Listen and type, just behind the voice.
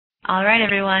All right,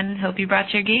 everyone. Hope you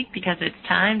brought your geek because it's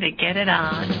time to get it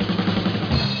on.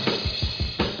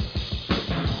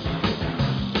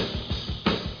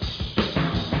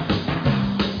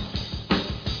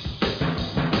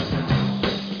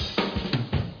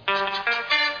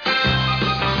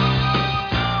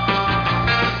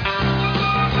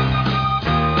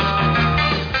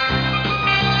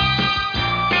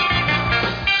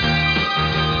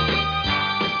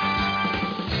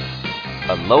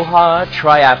 Aloha,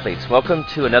 triathletes. Welcome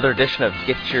to another edition of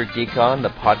Get Your Geek On, the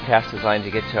podcast designed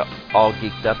to get you all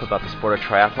geeked up about the sport of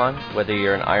triathlon, whether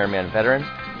you're an Ironman veteran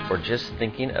or just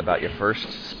thinking about your first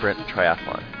sprint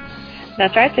triathlon.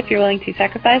 That's right. If you're willing to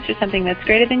sacrifice for something that's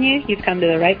greater than you, you've come to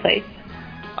the right place.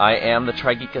 I am the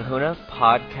Tri-Geek Kahuna,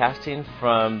 podcasting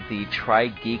from the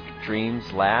Tri-Geek Dreams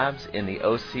Labs in the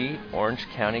OC, Orange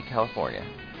County, California.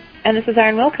 And this is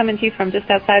Iron Will coming to you from just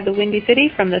outside the Windy City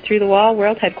from the Through the Wall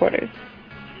World Headquarters.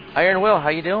 Iron Will, how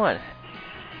you doing?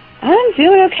 I'm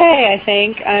doing okay, I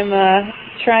think. I'm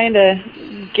trying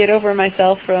to get over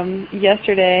myself from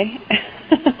yesterday.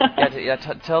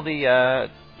 Tell the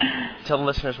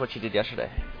listeners what you did yesterday.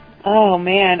 Oh,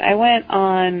 man. I went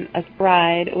on a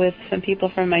ride with some people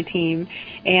from my team,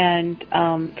 and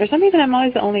for some reason I'm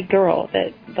always the only girl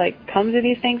that, comes to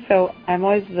these things, so I'm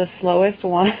always the slowest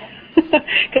one.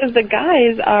 Because the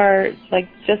guys are,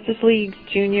 Justice League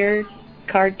Junior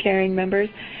card-carrying members.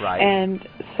 Right. And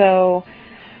so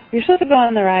you're supposed to go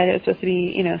on the ride. It was supposed to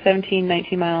be, 17,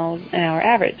 19 miles an hour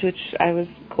average, which I was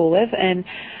cool with. And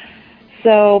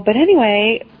so, but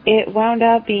anyway, it wound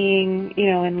up being,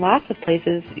 in lots of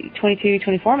places, 22,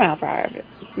 24 mile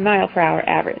per hour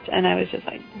average. And I was just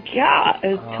like, yeah, I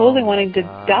was totally wanting to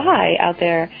die out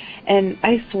there. And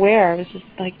I swear, I was just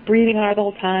breathing hard the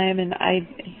whole time, and I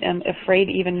am afraid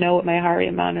to even know what my heart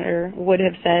rate monitor would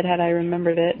have said had I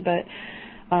remembered it. But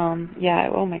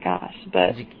oh my gosh.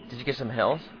 But did you get some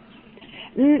hills?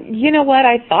 You know what?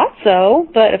 I thought so,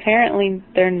 but apparently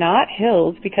they're not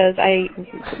hills because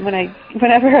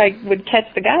whenever I would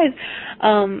catch the guys,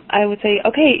 I would say,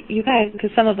 okay, you guys,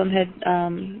 because some of them had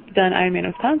done Ironman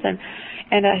Wisconsin,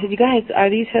 and I said, you guys, are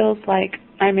these hills like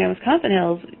Ironman Wisconsin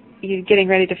hills? You getting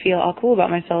ready to feel all cool about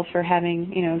myself for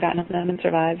having, gotten up them and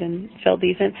survived and felt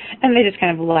decent. And they just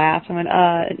kind of laughed and went,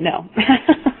 no.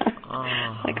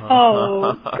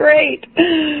 Oh, great.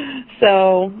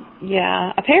 So,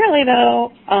 yeah. Apparently,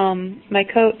 though, my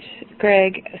coach,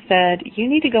 Greg, said, you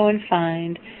need to go and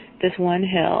find this one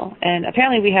hill. And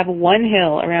apparently we have one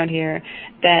hill around here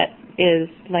that is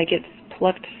it's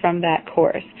plucked from that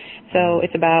course. So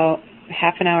it's about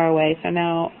half an hour away. So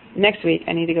now next week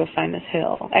I need to go find this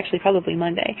hill. Actually, probably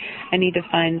Monday. I need to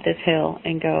find this hill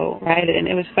and go ride it. And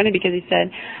it was funny because he said,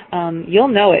 you'll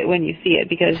know it when you see it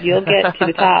because you'll get to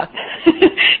the top.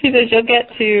 He says you'll get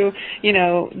to,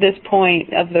 this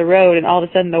point of the road and all of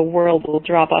a sudden the world will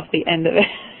drop off the end of it.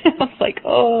 I was like,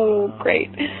 oh, great.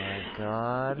 Oh, my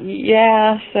God.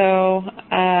 Yeah, so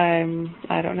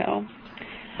I don't know.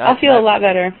 I'll feel a lot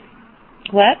better.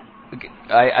 What?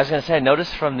 I was going to say, I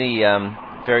noticed from the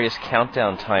various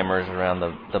countdown timers around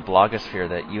the blogosphere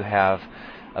that you have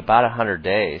about 100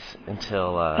 days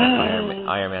until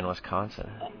Ironman Wisconsin.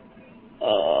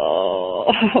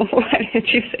 Oh, why did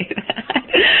you say that?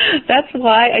 That's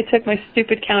why I took my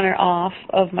stupid counter off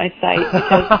of my site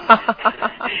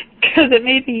because it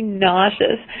made me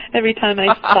nauseous every time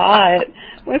I saw it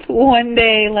with one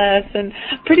day less. And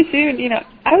pretty soon,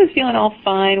 I was feeling all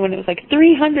fine when it was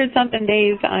 300-something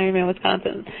days to Ironman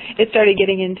Wisconsin. It started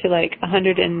getting into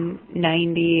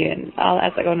 190, and I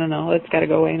was like, oh, no, it's got to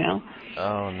go away now.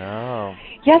 Oh, no.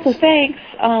 Yeah, so thanks.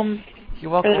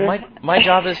 You're welcome. My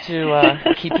job is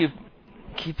to keep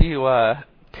you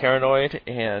paranoid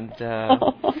and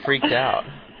freaked out.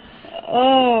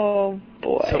 Oh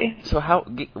boy. So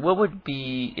what would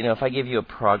be, if I gave you a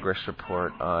progress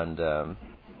report on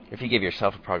if you gave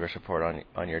yourself a progress report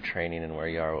on your training and where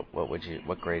you are,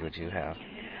 what grade would you have?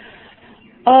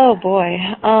 Oh boy.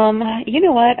 You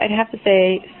know what? I'd have to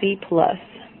say C+.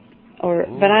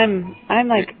 But I'm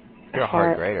You're a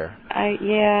hard grader. I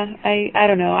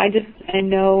don't know. I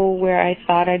know where I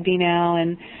thought I'd be now,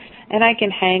 and I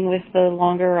can hang with the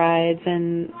longer rides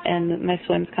and my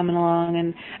swim's coming along,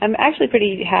 and I'm actually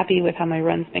pretty happy with how my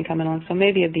run's been coming along. So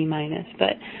maybe a B-.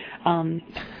 But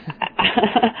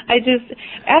I just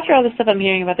after all the stuff I'm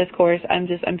hearing about this course, I'm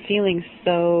feeling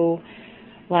so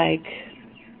I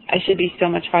should be so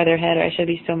much farther ahead, or I should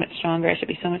be so much stronger, I should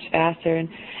be so much faster. And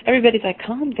everybody's like,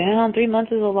 calm down, 3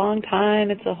 months is a long time,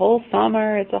 it's a whole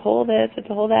summer, it's a whole this, it's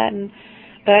a whole that.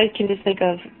 But I can just think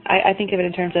of it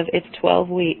in terms of it's 12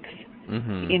 weeks,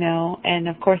 and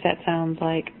of course that sounds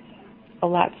like a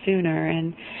lot sooner.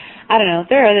 And I don't know.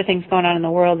 There are other things going on in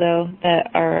the world, though,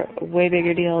 that are a way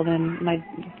bigger deal than my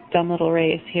dumb little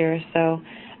race here. So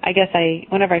I guess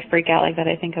whenever I freak out like that,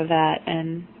 I think of that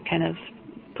and kind of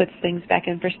puts things back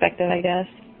in perspective, I guess.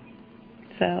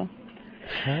 So,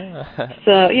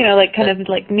 like kind of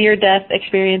like near-death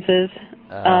experiences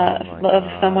of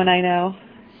someone I know.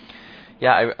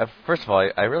 Yeah, first of all,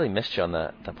 I really missed you on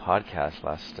the podcast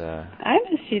last... I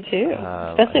missed you too,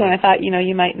 especially when I thought,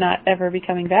 you might not ever be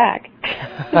coming back.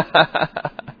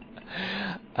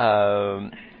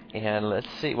 And let's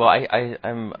see. Well, I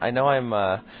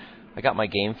got my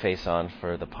game face on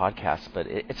for the podcast, but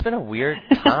it's been a weird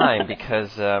time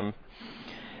because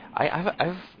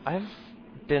I've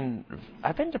been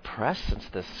depressed since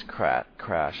this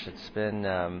crash. It's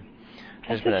been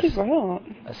there's been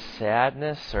a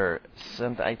sadness or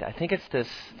something. I think it's this,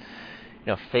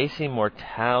 facing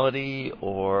mortality,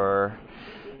 or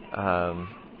I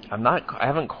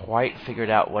haven't quite figured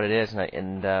out what it is,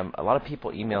 and a lot of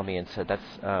people emailed me and said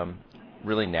that's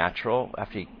really natural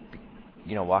after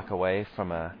you walk away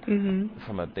from a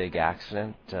big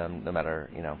accident, no matter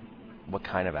what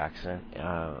kind of accident.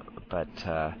 But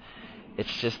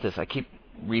it's just this. I keep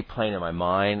replaying in my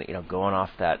mind, going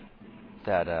off that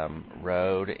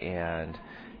road, and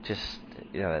just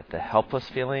the helpless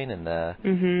feeling, and the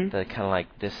kind of like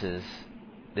this is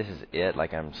it.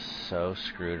 Like I'm so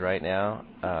screwed right now.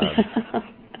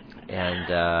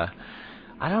 And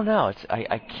I don't know.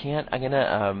 I can't.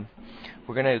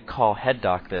 We're gonna call Head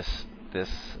Doc this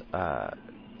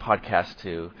podcast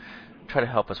to try to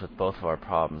help us with both of our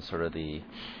problems, sort of the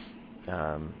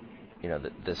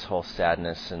this whole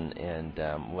sadness and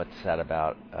what's that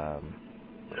about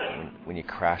when you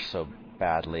crash so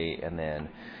badly, and then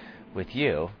with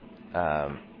you,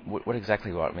 what exactly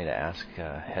do you want me to ask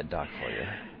Head Doc for you?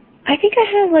 I think I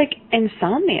have like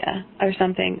insomnia or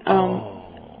something.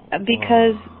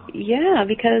 Because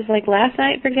like last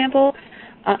night, for example,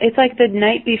 it's like the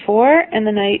night before and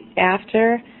the night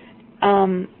after.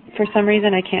 For some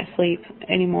reason, I can't sleep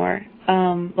anymore,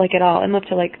 like at all. I'm up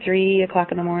to like 3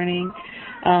 o'clock in the morning.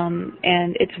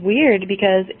 And it's weird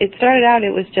because it started out,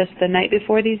 it was just the night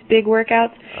before these big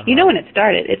workouts. You know when it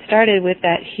started? It started with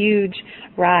that huge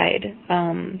ride,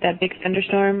 that big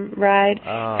thunderstorm ride.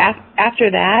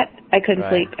 After that, I couldn't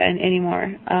sleep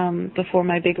anymore, before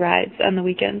my big rides on the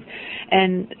weekends.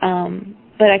 And,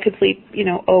 but I could sleep,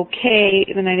 okay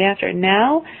the night after.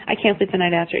 Now, I can't sleep the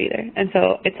night after either. And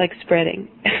so it's like spreading.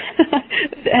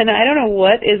 And I don't know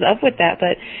what is up with that,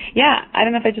 but yeah, I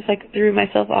don't know if I just like threw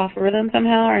myself off rhythm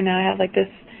somehow, or now I have like this,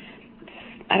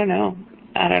 I don't know.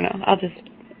 I'm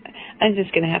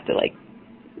just going to have to like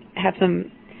have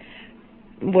some,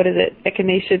 what is it?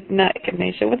 Not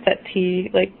echinacea. What's that tea?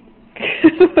 Like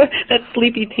that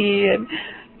sleepy tea, and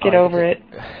get over it.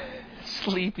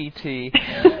 Sleepy tea.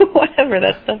 Whatever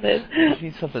that stuff is. You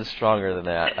need something stronger than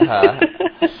that.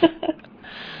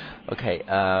 Okay.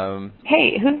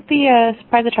 Hey, who's the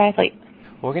surprise the triathlete?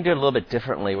 Well, we're going to do it a little bit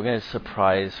differently. We're going to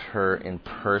surprise her in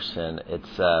person.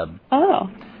 It's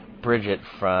Bridget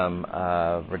from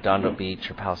Redondo Beach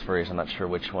or Palos Verdes, I'm not sure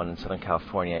which one, in Southern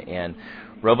California. And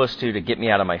Robo Stu, to get me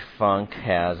out of my funk,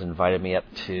 has invited me up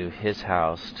to his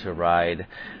house to ride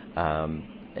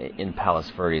in Palos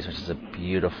Verdes, which is a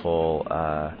beautiful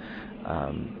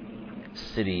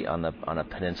city on a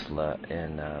peninsula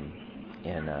in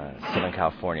Southern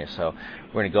California. So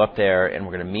we're going to go up there and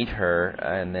we're going to meet her,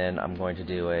 and then I'm going to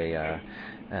do a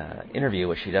interview,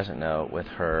 which she doesn't know, with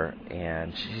her.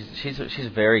 And she's a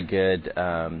very good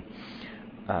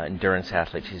endurance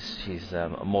athlete. She's a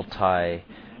multi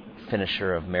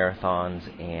finisher of marathons,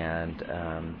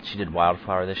 and she did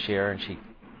Wildflower this year, and she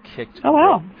kicked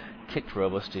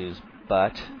Robo Stu's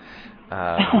butt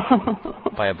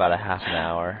by about a half an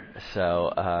hour.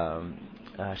 So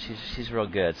she's real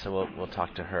good. So we'll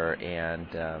talk to her, and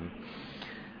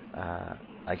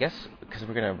I guess because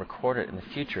we're going to record it in the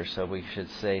future, so we should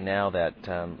say now that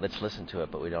let's listen to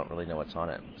it, but we don't really know what's on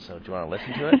it. So do you want to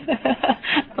listen to it?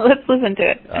 Let's listen to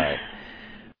it. All right.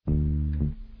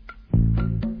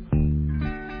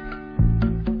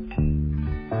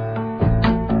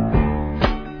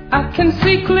 I can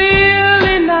see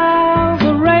clearly now,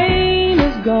 the rain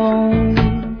is gone.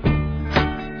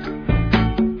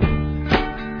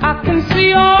 I can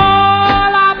see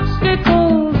all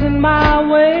obstacles in my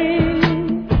way.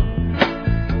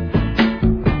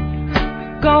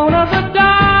 Gone are the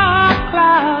dark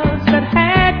clouds that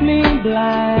had me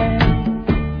blind.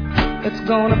 It's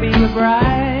gonna be a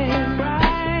bright,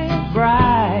 bright,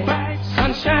 bright,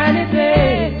 sunshiny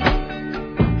day.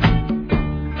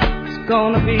 It's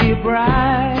gonna be a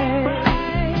bright,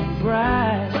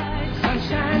 bright,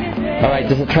 sunshiny day. All right,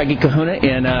 this is Try Geek Kahuna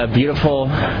in beautiful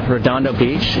Redondo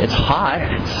Beach. It's hot.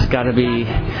 It's got to be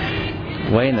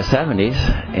way in the 70s,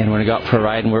 and we're going to go out for a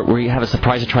ride, and we have a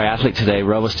surprise triathlete today.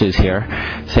 Robo Stu's here.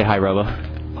 Say hi, Robo.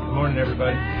 Good morning,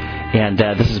 everybody. And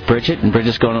this is Bridget, and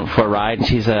Bridget's going for a ride, and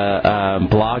she's a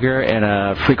blogger and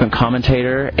a frequent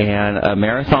commentator and a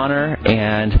marathoner,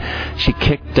 and she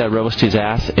kicked Robo Stu's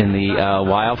ass in the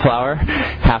Wildflower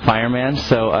half Ironman.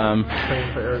 So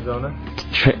Training for Arizona.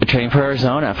 Training for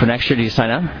Arizona. For next year, do you sign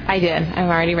up? I did. I'm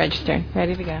already registered,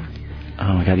 ready to go.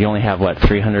 Oh my God! You only have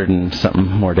 300 and something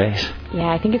more days. Yeah,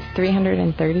 I think it's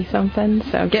 330 something.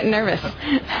 So I'm getting nervous.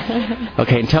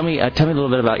 Okay, and tell me a little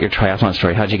bit about your triathlon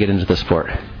story. How'd you get into the sport?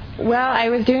 Well, I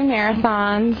was doing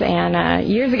marathons, and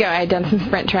years ago I had done some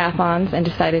sprint triathlons and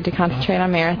decided to concentrate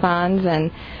on marathons,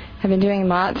 and have been doing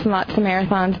lots and lots of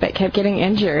marathons, but kept getting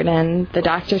injured, and the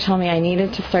doctor told me I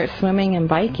needed to start swimming and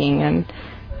biking, and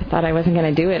I thought I wasn't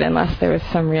going to do it unless there was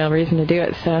some real reason to do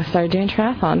it, so I started doing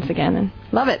triathlons again, and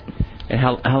love it. And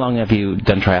how long have you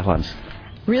done triathlons?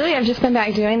 Really, I've just been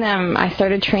back doing them. I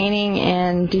started training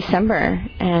in December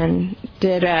and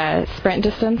did a sprint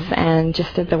distance and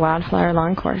just did the Wildflower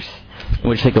long course.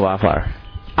 What did you think of Wildflower?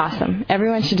 Awesome.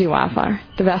 Everyone should do Wildflower.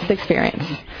 The best experience.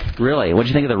 Really? What did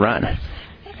you think of the run?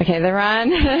 Okay, the run.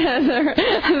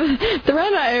 the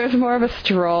run, it was more of a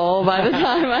stroll by the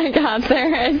time I got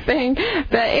there, I think.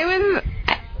 But it was,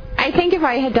 I think if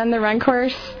I had done the run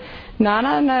course, not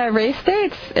on a race day,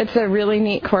 it's a really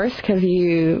neat course because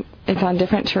it's on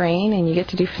different terrain and you get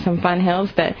to do some fun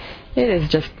hills, but it is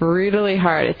just brutally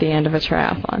hard at the end of a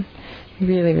triathlon.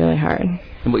 Really, really hard.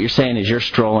 And what you're saying is your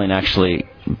strolling actually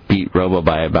beat Robo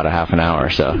by about a half an hour or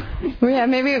so. Well, yeah,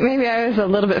 maybe I was a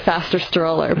little bit faster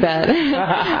stroller, but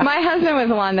my husband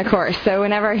was along the course, so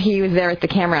whenever he was there with the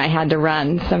camera, I had to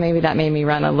run, so maybe that made me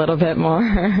run a little bit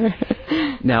more.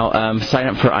 Now, sign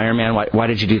up for Ironman. Why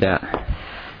did you do that?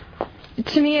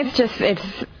 To me,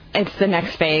 it's the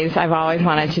next phase. I've always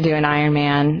wanted to do an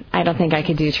Ironman. I don't think I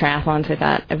could do triathlons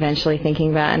without eventually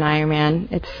thinking about an Ironman.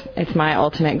 It's my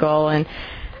ultimate goal, and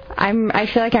I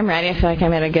feel like I'm ready. I feel like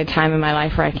I'm at a good time in my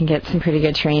life where I can get some pretty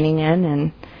good training in,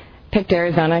 and picked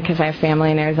Arizona because I have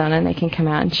family in Arizona, and they can come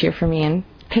out and cheer for me and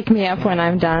pick me up when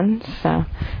I'm done. So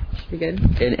it should be good.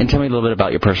 And tell me a little bit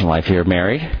about your personal life. You're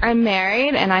married? I'm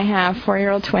married, and I have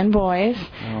 4-year-old twin boys.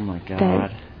 Oh my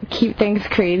God. Keep things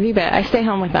crazy, but I stay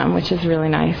home with them, which is really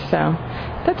nice. So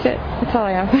that's it. That's all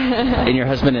I have. And your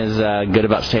husband is good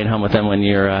about staying home with them when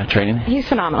you're training? He's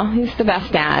phenomenal. He's the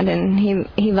best dad, and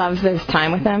he loves his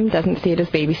time with them. Doesn't see it as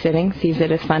babysitting. Sees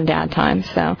it as fun dad time.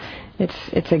 So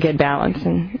it's a good balance,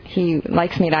 and he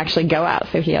likes me to actually go out,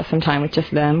 so he has some time with just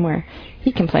them where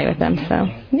he can play with them. So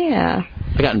yeah.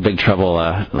 I got in big trouble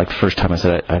like the first time I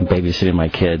said I'm babysitting my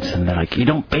kids, and they're like, you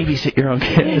don't babysit your own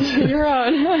kids. Your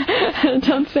own.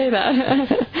 Don't say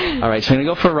that. All right, so we're going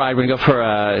to go for a ride. We're going to go for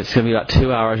it's going to be about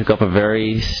 2 hours. We go up a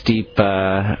very steep,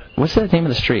 what's the name of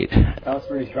the street? Palos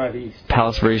Verdes Drive East.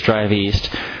 Palos Verdes Drive East.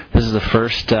 This is the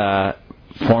first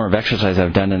form of exercise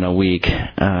I've done in a week,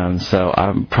 so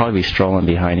I'll probably be strolling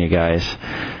behind you guys.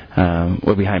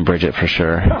 We're behind Bridget for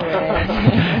sure.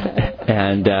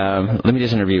 And let me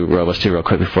just interview Robo Stu real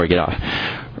quick before we get off.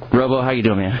 Robo, how you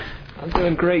doing, man? I'm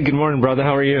doing great. Good morning, brother.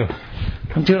 How are you?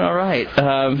 I'm doing all right.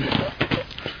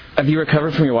 Have you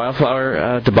recovered from your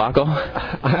Wildflower debacle?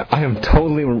 I am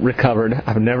totally recovered.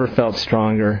 I've never felt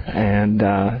stronger, and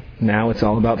now it's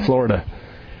all about Florida.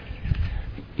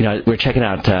 You know, we're checking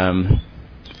out.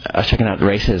 I was checking out the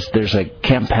races. There's a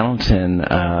Camp Pendleton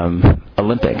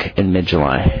Olympic in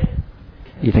mid-July.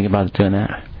 You think about doing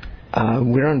that?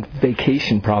 We're on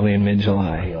vacation probably in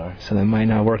mid-July, so that might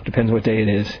not work. Depends what day it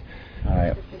is. All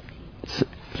right.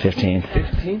 15th.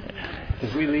 15th?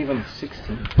 Because we leave on the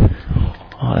 16th.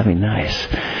 Oh, that'd be nice.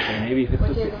 And maybe if it's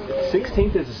the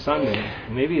 16th is a Sunday.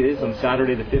 Maybe it is on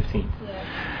Saturday the 15th.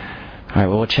 All right,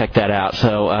 well, we'll check that out.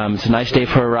 So it's a nice day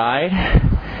for a ride,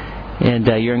 and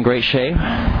you're in great shape.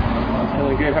 I'm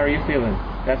feeling good. How are you feeling?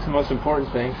 That's the most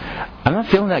important thing. I'm not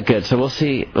feeling that good, so we'll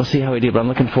see how we do. But I'm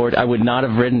looking forward. I would not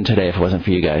have ridden today if it wasn't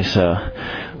for you guys. So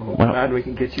glad we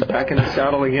can get you back in the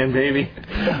saddle again, baby.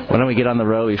 Why don't we get on the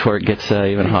road before it gets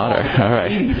even hotter? All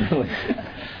right.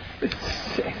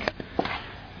 Sick.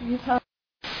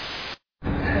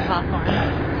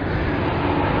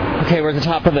 Okay, we're at the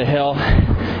top of the hill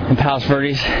in Palos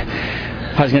Verdes.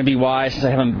 I was going to be wise since I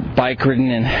haven't road bike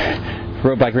ridden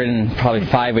in probably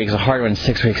 5 weeks, a hard one in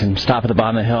 6 weeks, and stop at the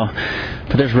bottom of the hill.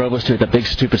 But there's Robo Stu with that big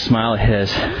stupid smile of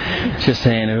his, just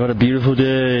saying, what a beautiful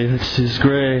day, this is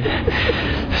great.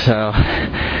 So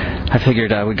I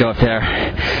figured we'd go up there.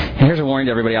 And here's a warning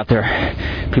to everybody out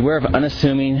there. Beware of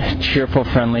unassuming, cheerful,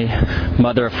 friendly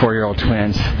mother of 4-year-old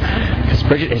twins. Because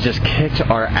Bridget has just kicked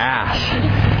our ass.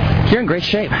 You're in great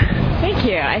shape. Thank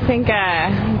you. I think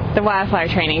the wildflower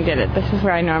training did it. This is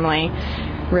where I normally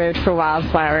rode for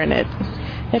wildflower, and it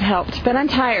helped. But I'm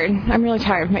tired. I'm really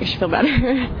tired. It makes you feel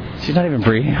better. She's not even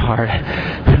breathing hard.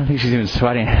 I don't think she's even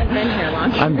sweating. I've been here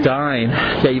longer. I'm dying.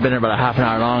 Yeah, you've been here about a half an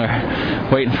hour longer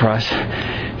waiting for us.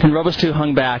 And Robo's too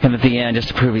hung back, and at the end, just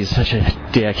to prove he's such a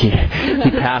dick, he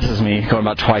passes me, going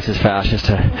about twice as fast just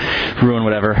to ruin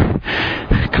whatever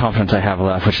confidence I have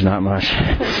left, which is not much. So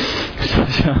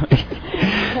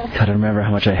gotta remember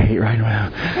how much I hate riding with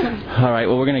him. All right,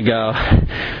 well, we're going to go.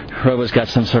 Robo's got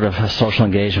some sort of a social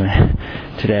engagement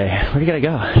today. Where do you got to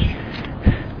go?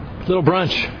 Little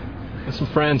brunch with some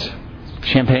friends.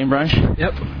 Champagne brunch?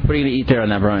 Yep. What are you going to eat there on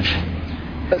that brunch?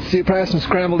 Let's see, probably some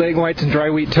scrambled egg whites and dry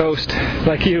wheat toast,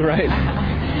 like you, right?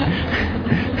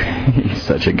 He's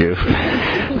such a goof.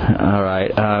 All right,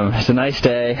 it's a nice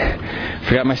day.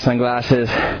 Forgot my sunglasses.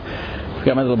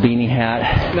 Forgot my little beanie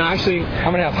hat. No, actually,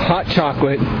 I'm going to have hot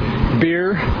chocolate,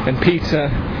 beer, and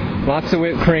pizza, lots of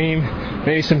whipped cream,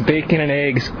 maybe some bacon and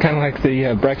eggs, kind of like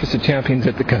the Breakfast of Champions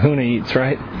that the Kahuna eats,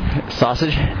 right?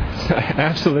 Sausage?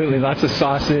 Absolutely, lots of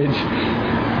sausage,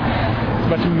 a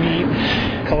bunch of meat,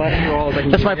 cholesterol.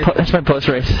 That's my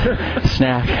post-race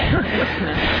snack.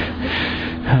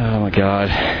 Oh my God!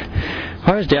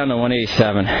 I was down to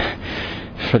 187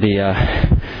 for the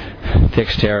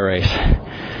Xterra race,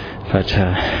 but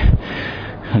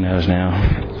who knows now?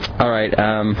 All right.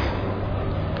 I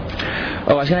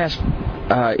was going to ask,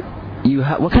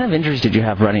 what kind of injuries did you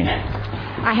have running?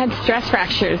 I had stress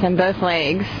fractures in both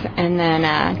legs, and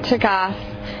then took off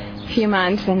a few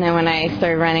months, and then when I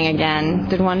started running again,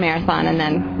 did one marathon, and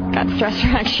then got stress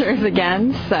fractures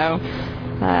again. So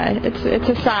it's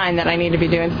a sign that I need to be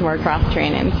doing some more cross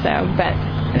training.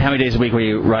 And how many days a week were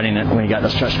you running when you got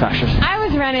those stress fractures? I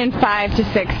was running 5 to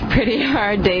 6 pretty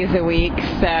hard days a week,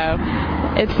 so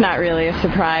it's not really a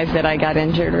surprise that I got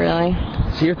injured, really.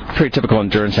 So you're a pretty typical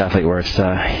endurance athlete where it's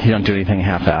you don't do anything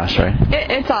half-assed, right?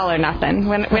 It's all or nothing.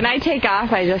 When I take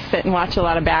off, I just sit and watch a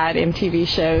lot of bad MTV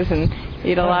shows and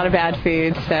eat a lot of bad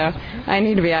food, so I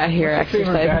need to be out here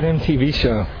exercising. What's your favorite bad MTV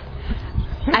show?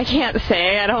 I can't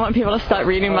say. I don't want people to start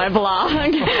reading my blog.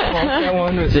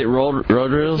 Is it Road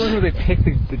Rules? Where they pick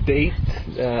the date?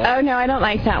 Oh, no, I don't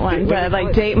like that one. But,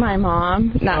 like, Date My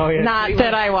Mom. Not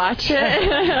that I watch it.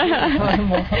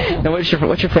 Now, what's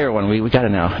your favorite one? We got to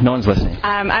know. No one's listening.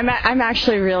 I'm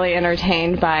actually really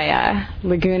entertained by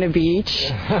Laguna Beach.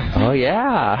 Oh,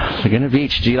 yeah. Laguna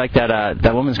Beach. Do you like that?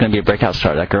 That woman's going to be a breakout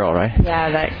star, that girl, right? Yeah,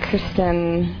 that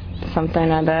Kristen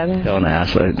something or other. Don't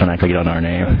ask. Don't act like you don't know her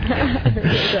name.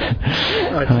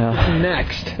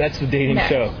 Next. That's the dating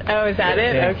show. Oh, is that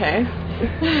it? Yeah. Okay.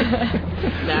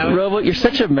 No. Robo, you're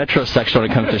such a metrosexual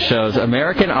when it comes to shows.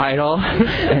 American Idol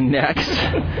and Next.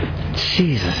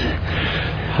 Jesus.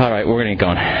 All right, we're going to get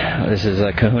going. This is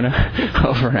Kahuna.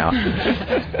 Over and out.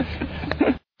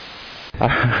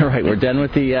 All right, we're done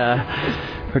with the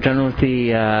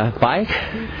bike.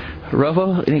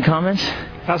 Robo, any comments?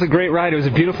 That was a great ride. It was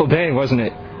a beautiful day, wasn't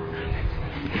it?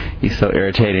 He's so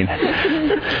irritating.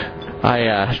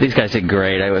 These guys did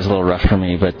great. It was a little rough for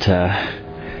me, but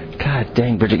God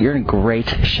dang, Bridget, you're in great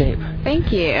shape.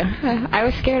 Thank you. I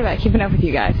was scared about keeping up with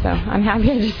you guys, so I'm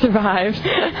happy I just survived.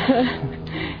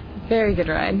 Very good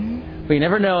ride. Well, you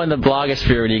never know in the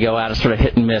blogosphere when you go out. It's sort of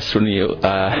hit and miss when you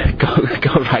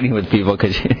go riding with people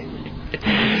because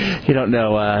you don't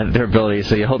know their abilities,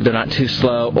 so you hope they're not too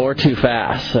slow or too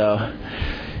fast. So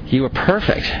you were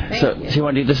perfect. So you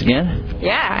want to do this again?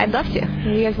 Yeah, I'd love to.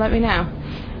 You guys let me know.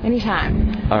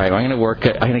 Anytime. All right, well, I'm going to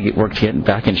work to get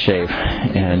back in shape,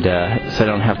 and so I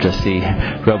don't have to see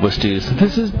Robo Stews.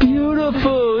 This is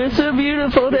beautiful. It's a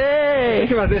beautiful day.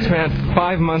 Think about this, man.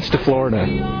 5 months to Florida.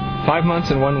 5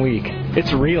 months and 1 week.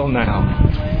 It's real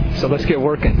now. So let's get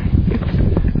working.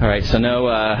 All right, so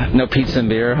no pizza and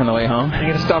beer on the way home? You're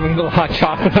going to stop and get a little hot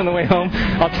chocolate on the way home?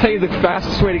 I'll tell you the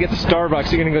fastest way to get to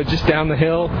Starbucks. You're going to go just down the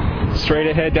hill, straight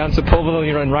ahead down Sepulveda, and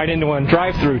you run right into one.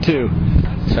 Drive-through, too.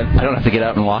 So I don't have to get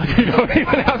out and walk? You don't even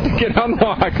have to get out and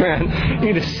walk, man.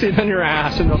 You can just sit on your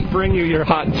ass, and they'll bring you your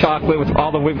hot chocolate with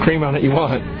all the whipped cream on it you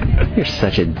want. You're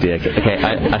such a dick.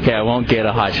 Okay, I won't get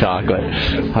a hot chocolate.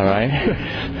 All right?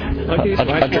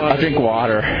 I'll drink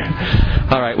water.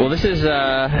 All right, well, this is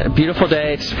a beautiful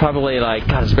day. It's probably like,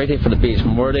 God, it's a great day for the beach.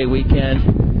 Memorial Day weekend.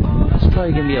 It's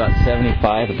probably going to be about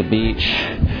 75 at the beach.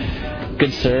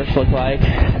 good surf look like?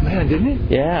 Man, didn't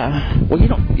it? Yeah. Well, you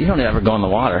don't ever go in the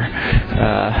water,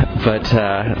 but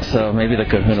so maybe the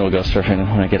Kahuna will go surfing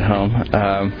when I get home.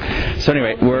 So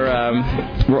anyway, we're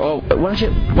why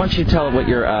don't you tell what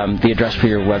your the address for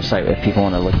your website if people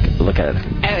want to look at it?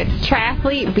 Oh, it's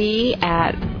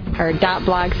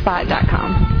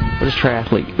triathlete.blogspot.com. What is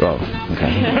triathlete? Oh,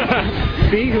 okay.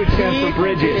 B would stand for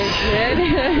Bridget.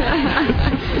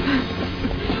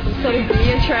 So to be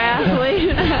a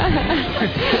triathlete.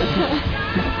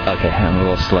 Okay, I'm a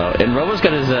little slow. And Robo's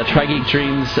got his Tri Geek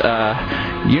Dreams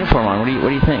uniform on. What do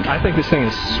you think? I think this thing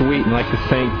is sweet, and I'd like to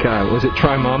thank was it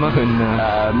Tri Mama and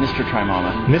Mr. Tri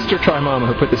Mama. Mr. Tri Mama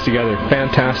who put this together.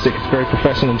 Fantastic. It's a very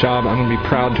professional job. I'm gonna be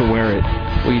proud to wear it.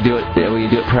 Will you do it? Will you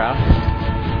do it proud?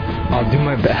 I'll do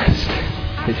my best.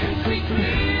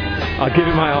 I'll give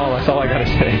it my all. That's all I gotta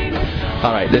say.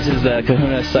 All right, this is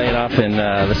Kahuna signing off, and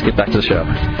let's get back to the show.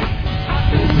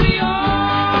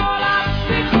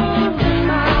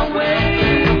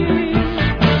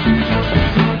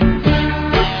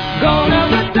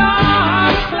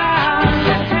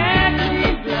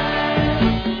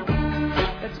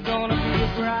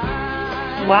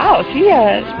 Wow, she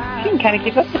can kind of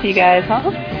keep up with you guys,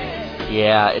 huh?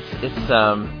 Yeah, it's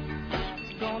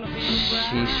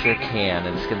she sure can,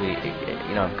 and it's gonna be,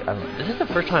 this is the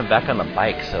first time I'm back on the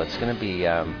bike, so it's gonna be,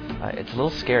 it's a little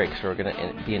scary because we're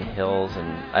gonna be in hills, and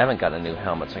I haven't gotten a new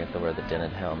helmet, so I have to wear the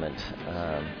dented helmet.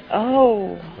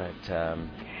 But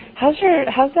how's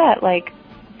that like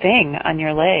thing on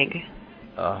your leg?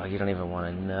 Oh, you don't even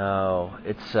want to know.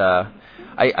 It's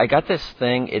I got this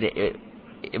thing. It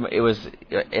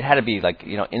had to be like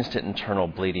instant internal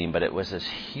bleeding, but it was this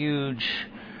huge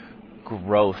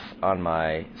growth on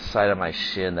my side of my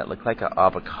shin that looked like an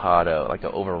avocado, like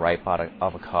an overripe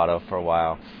avocado for a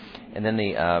while. And then do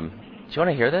you want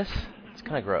to hear this? It's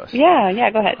kind of gross. Yeah,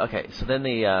 go ahead. Okay, so then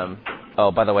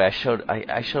by the way, I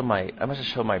must have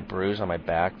showed my bruise on my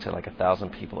back to like 1,000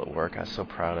 people at work. I was so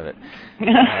proud of it.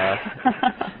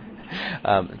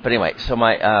 But anyway, so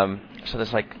so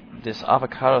this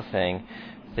avocado thing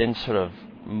then sort of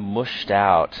mushed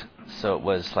out, so it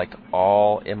was like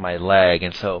all in my leg,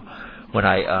 and so when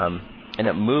and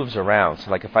it moves around, so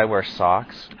like if I wear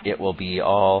socks, it will be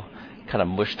all kind of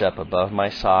mushed up above my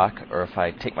sock, or if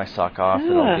I take my sock off,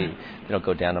 it'll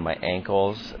go down to my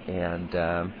ankles. And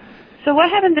so what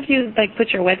happens if you like put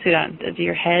your wetsuit on? Does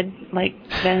your head like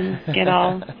then get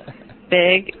all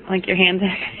big, like your hands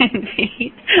and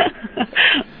feet?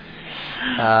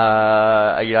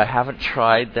 I haven't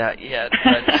tried that yet,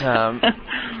 but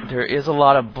there is a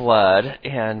lot of blood,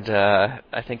 and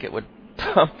I think it would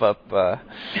pump up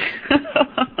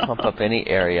any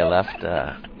area left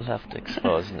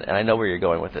exposed. And I know where you're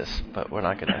going with this, but we're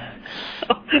not gonna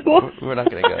go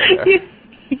there.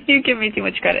 You give me too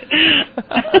much credit.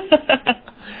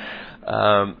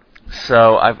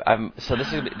 So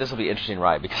this will be an interesting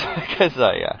ride because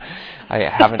I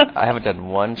haven't done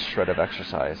one shred of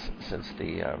exercise since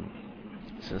the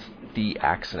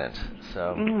accident.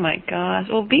 So. Oh my gosh!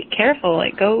 Well, be careful.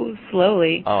 Like, go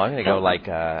slowly. Oh, I'm gonna go like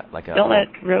a. Don't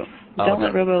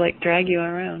let Robo like drag you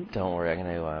around. Don't worry, I'm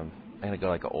gonna go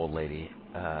like an old lady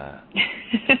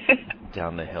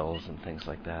down the hills and things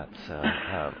like that. So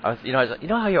you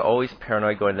know how you're always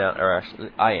paranoid going down, or actually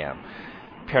I am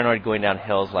paranoid going down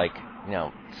hills, like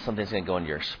something's gonna go into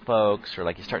your spokes, or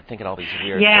like you start thinking all these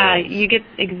weird things. You get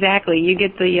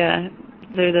the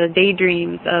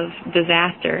daydreams of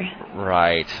disaster.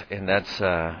 Right, and that's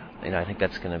I think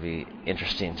that's going to be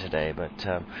interesting today. But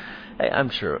I'm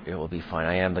sure it will be fine.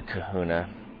 I am the Kahuna,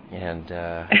 and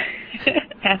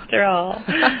after all,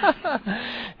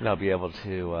 and I'll be able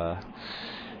to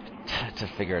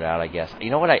figure it out, I guess.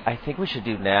 You know what I think we should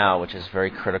do now, which is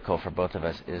very critical for both of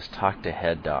us, is talk to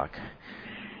Head Doc.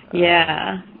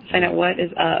 Yeah, find out what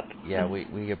is up. Yeah,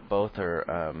 we both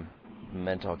are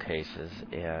mental cases,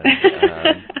 and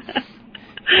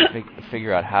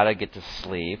figure out how to get to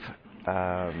sleep,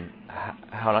 how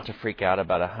not to freak out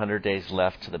about 100 days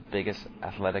left to the biggest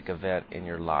athletic event in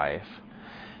your life.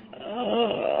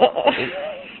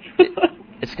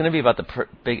 It's going to be about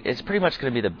it's pretty much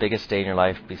going to be the biggest day in your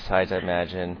life, besides, I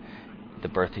imagine, the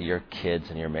birth of your kids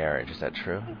and your marriage. Is that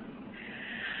true?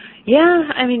 Yeah,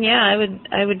 I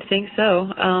would think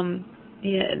so.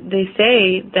 Yeah, they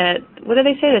say that. What do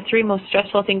they say? The 3 most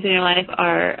stressful things in your life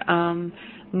are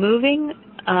moving,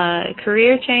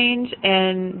 career change,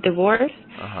 and divorce.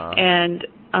 Uh-huh. And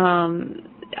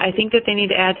I think that they need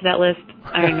to add to that list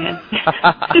Ironman.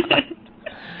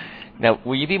 Now,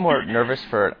 will you be more nervous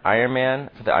for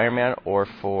the Ironman, or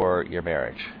for your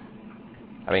marriage?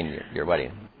 I mean, your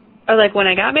wedding. Or like when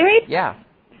I got married? Yeah.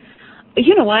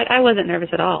 You know what? I wasn't nervous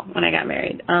at all when I got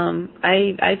married.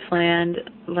 I planned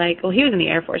he was in the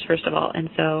Air Force first of all, and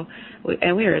so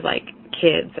we were like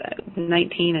kids,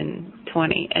 19 and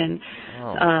 20, and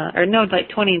or no, like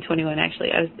 20 and 21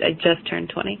 actually. I just turned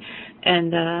 20,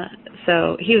 and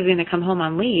so he was going to come home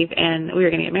on leave, and we were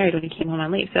going to get married when he came home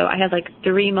on leave. So I had like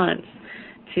 3 months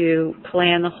to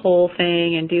plan the whole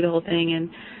thing and do the whole thing, and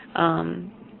I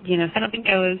don't think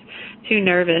I was too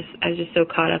nervous. I was just so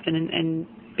caught up in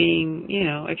being,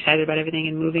 excited about everything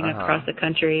and moving across the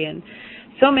country and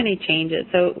so many changes.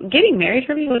 So getting married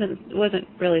for me wasn't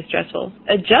really stressful.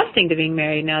 Adjusting to being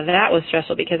married, now that was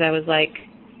stressful because I was like,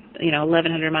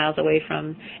 1,100 miles away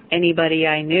from anybody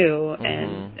I knew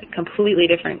and a completely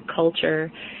different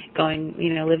culture going,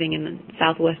 living in the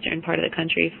southwestern part of the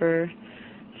country for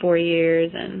 4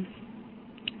 years. And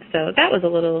so that was a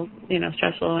little,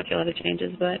 stressful. I went through a lot of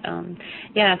changes. But,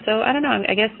 so I don't know.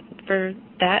 I guess to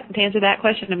answer that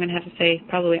question, I'm going to have to say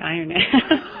probably Iron Man.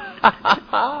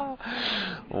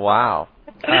 Wow.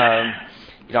 I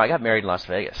got married in Las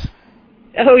Vegas.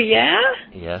 Oh, yeah?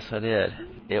 Yes, I did.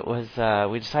 It was,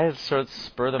 we decided to sort of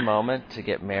spur the moment to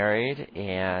get married,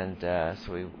 and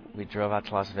so we drove out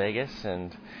to Las Vegas,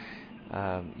 and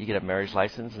you get a marriage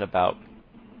license in about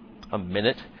a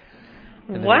minute.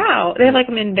 Wow. They have like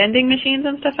them in vending machines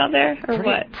and stuff out there, or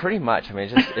what? Pretty much. I mean,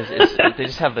 it's they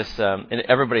just have this, and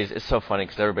it's so funny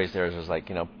because everybody's there is like,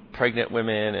 pregnant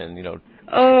women and,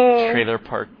 trailer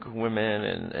park women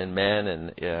and men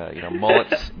and,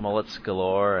 mullets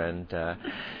galore. And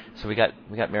so we got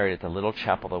married at the Little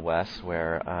Chapel of the West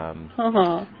where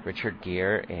Richard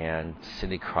Gere and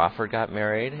Cindy Crawford got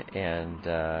married,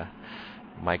 and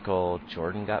Michael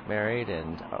Jordan got married,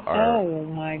 and oh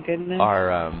my goodness,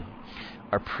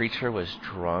 our preacher was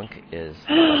drunk as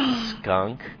a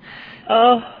skunk.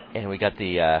 Oh. And we got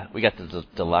the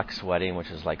deluxe wedding, which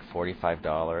was like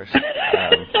 $45.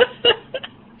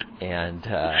 And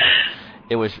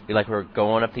it was like we were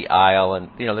going up the aisle, and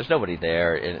there's nobody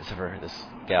there except for this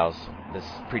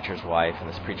preacher's wife, and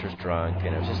this preacher's drunk,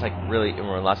 and it was just like really. And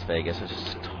we're in Las Vegas. It was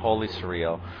just totally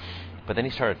surreal. But then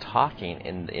he started talking,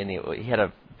 and he had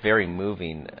a very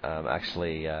moving, kind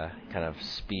of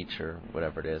speech or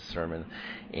whatever it is, sermon,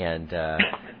 and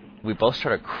we both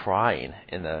started crying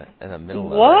in the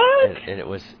middle of it. And it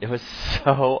was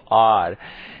so odd.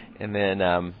 And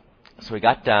then so we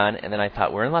got done, and then I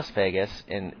thought, we're in Las Vegas,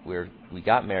 and we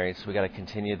got married, so we got to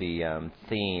continue the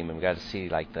theme, and we got to see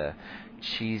like the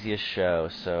cheesiest show.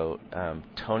 So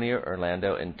Tony,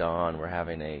 Orlando, and Dawn were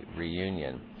having a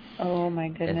reunion. Oh my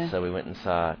goodness! And so we went and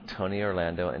saw Tony,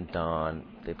 Orlando, and Dawn.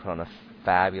 They put on a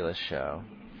fabulous show.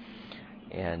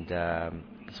 And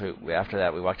so after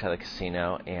that, we walked out of the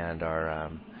casino, and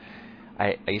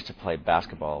I used to play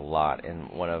basketball a lot,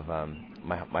 and one of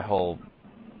my whole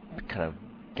kind of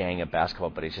gang of basketball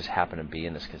buddies just happened to be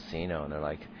in this casino, and they're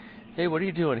like, "Hey, what are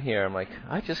you doing here?" I'm like,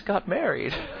 "I just got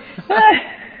married."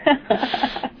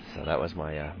 So that was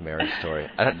my marriage story.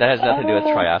 That has nothing to do with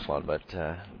triathlon, but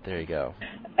there you go.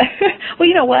 Well,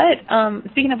 you know what?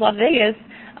 Speaking of Las Vegas,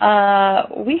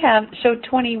 we have show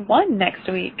 21 next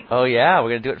week. Oh yeah, we're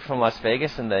gonna do it from Las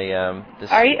Vegas, and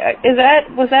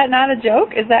was that not a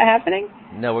joke? Is that happening?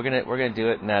 No, we're gonna do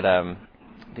it, and that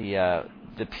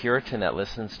the Puritan that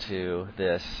listens to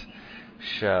this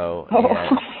show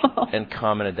and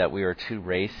commented that we were too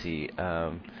racy.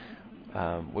 We're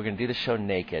gonna do the show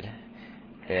naked,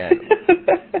 and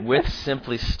with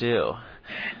Simply Stew.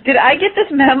 Did I get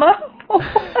this memo?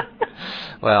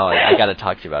 Well, I got to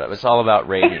talk to you about it. It's all about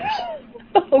ratings.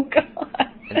 Oh, God.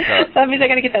 So that means I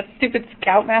got to get that stupid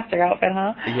Scoutmaster outfit,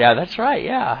 huh? Yeah, that's right,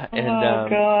 yeah. And,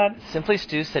 God. Simply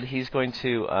Stu said he's going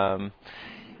to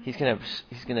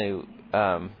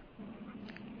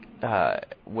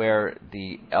wear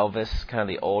the Elvis, kind of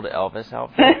the old Elvis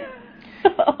outfit.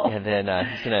 And then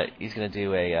he's gonna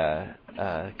do a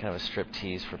kind of a strip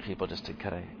tease for people just to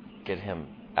kind of get him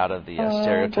out of the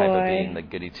stereotype of being the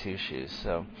goody two shoes.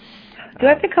 So, do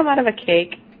I have to come out of a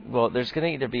cake? Well, there's going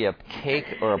to either be a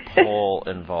cake or a pole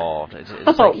involved. It's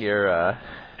like you're. I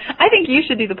think you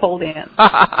should do the pole dance.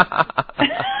 I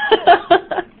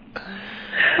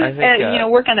think, and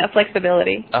work on that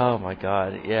flexibility. Oh my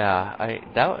God, yeah.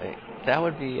 That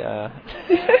would be.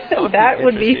 That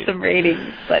would be some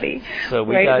ratings, buddy. So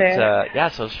we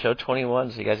got so show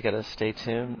 21. So you guys got to stay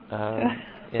tuned.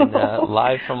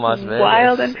 Live from Las Vegas.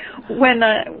 Wild. And when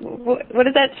what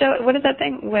is that show? What is that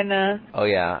thing? When Get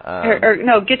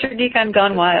Your Geek on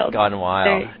Gone Wild. Gone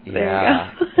Wild. There you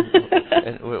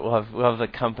go. We'll have the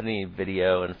company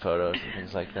video and photos and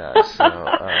things like that. So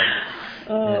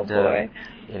Oh, boy.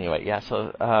 Anyway, yeah.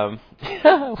 So,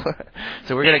 so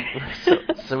we're gonna.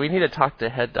 So we need to talk to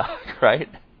Head Doc, right?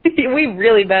 We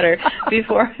really better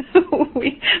before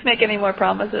we make any more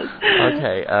promises.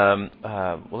 Okay.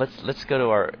 Well, let's go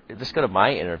to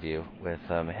my interview with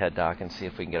Head Doc and see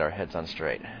if we can get our heads on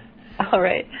straight. All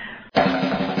right.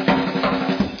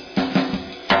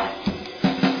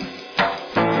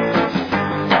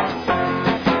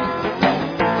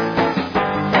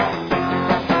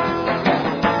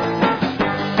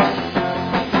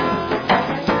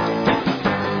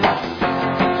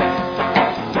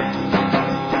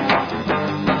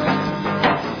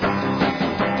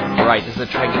 Right, this is a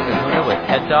Try Get Kahuna with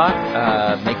Head Doc,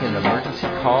 making an emergency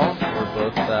call for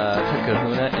both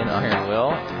Kahuna and Iron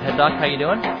Will. Head Doc, how you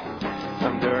doing?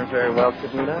 I'm doing very well,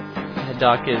 Kahuna. Head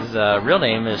Doc, his real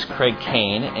name is Craig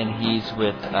Kane, and he's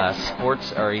with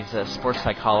he's a sports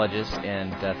psychologist.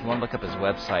 And if you want to look up his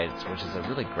website, which is a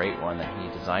really great one that he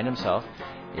designed himself,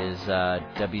 is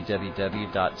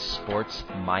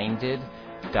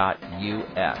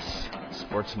www.sportsminded.us.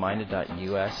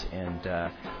 Sportsminded.us,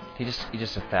 and he's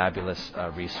just a fabulous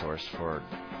resource for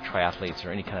triathletes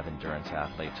or any kind of endurance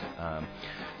athlete.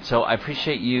 So I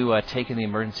appreciate you taking the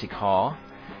emergency call.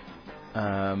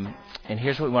 And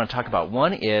here's what we want to talk about.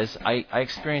 One is I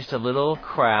experienced a little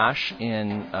crash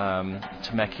in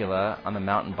Temecula on the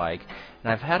mountain bike,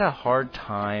 and I've had a hard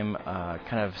time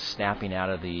kind of snapping out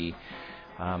of the,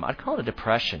 I'd call it a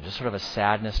depression, just sort of a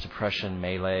sadness, depression,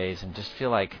 malaise, and just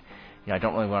feel like, I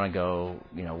don't really want to go,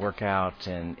 work out,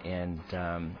 and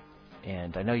I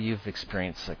know you've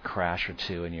experienced a crash or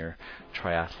two in your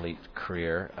triathlete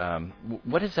career.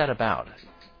 What is that about,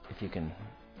 if you can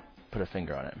put a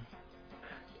finger on it?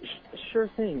 Sure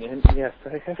thing, and yes,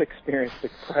 I have experienced a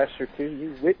crash or two.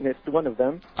 You witnessed one of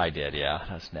them. I did, yeah.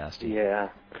 That's nasty. Yeah.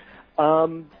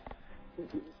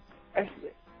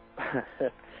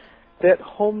 That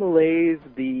whole malaise,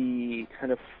 the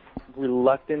kind of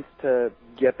reluctance to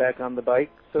get back on the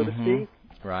bike, so to speak,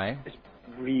 right, is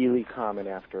really common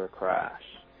after a crash.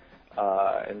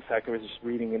 In fact, I was just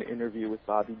reading an interview with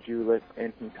Bobby Juliet,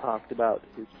 and he talked about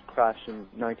his crash in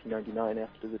 1999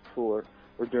 after the tour,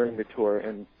 or during the tour,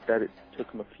 and that it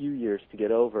took him a few years to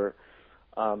get over.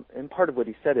 And part of what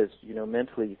he said is,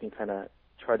 mentally you can kind of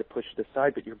try to push it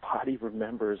aside, but your body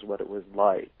remembers what it was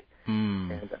like.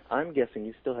 And I'm guessing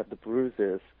you still have the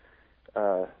bruises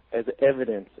as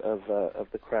evidence of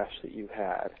the crash that you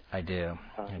had. I do.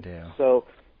 So,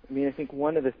 I think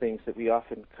one of the things that we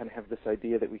often kind of have this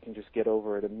idea that we can just get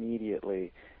over it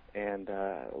immediately, and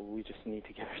we just need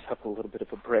to give ourselves a little bit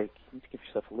of a break. You need to give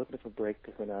yourself a little bit of a break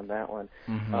on that one,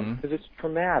 because it's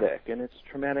traumatic, and it's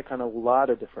traumatic on a lot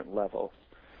of different levels.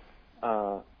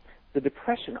 The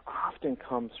depression often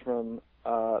comes from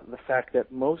the fact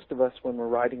that most of us, when we're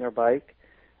riding our bike,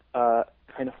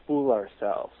 kind of fool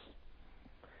ourselves.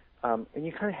 And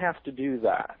you kind of have to do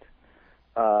that.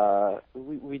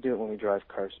 We do it when we drive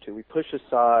cars, too. We push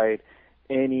aside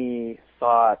any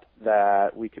thought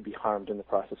that we could be harmed in the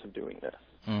process of doing this.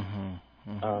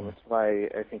 That's why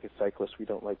I think as cyclists we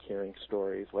don't like hearing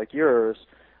stories like yours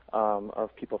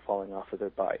of people falling off of their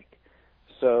bike.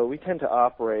 So we tend to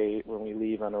operate when we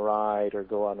leave on a ride or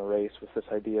go on a race with this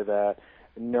idea that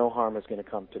no harm is going to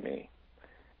come to me.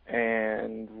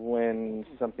 And when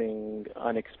something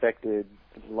unexpected,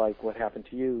 like what happened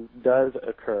to you, does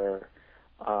occur,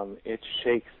 it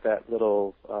shakes that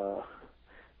little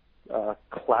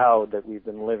cloud that we've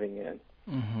been living in.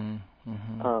 And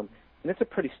it's a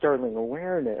pretty startling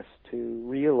awareness to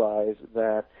realize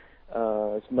that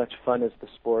as much fun as the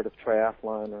sport of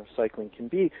triathlon or cycling can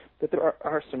be, that there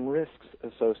are some risks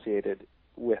associated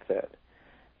with it.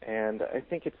 And I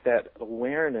think it's that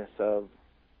awareness of,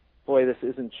 boy, this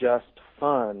isn't just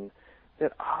fun,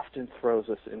 that often throws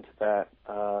us into that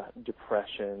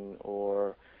depression,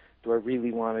 or do I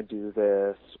really want to do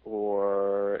this,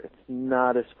 or it's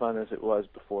not as fun as it was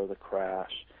before the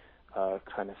crash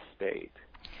kind of state.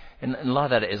 And a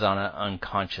lot of that is on an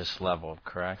unconscious level,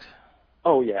 correct?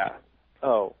 Oh, yeah.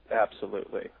 Oh,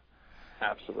 absolutely.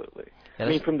 Absolutely.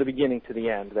 Yeah, from the beginning to the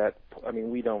end,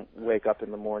 we don't wake up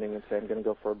in the morning and say, I'm going to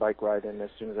go for a bike ride, and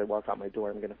as soon as I walk out my door,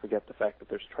 I'm going to forget the fact that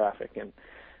there's traffic and,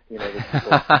 that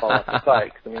people fall off the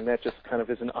bikes. That just kind of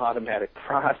is an automatic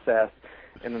process.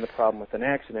 And then the problem with an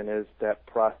accident is that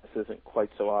process isn't quite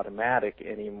so automatic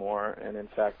anymore. And in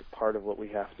fact, part of what we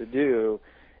have to do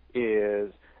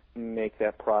is make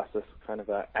that process kind of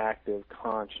an active,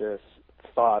 conscious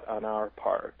thought on our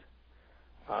part.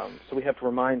 So we have to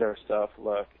remind ourselves,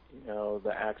 look,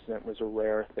 the accident was a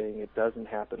rare thing. It doesn't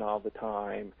happen all the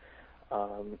time.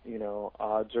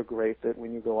 Odds are great that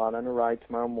when you go out on a ride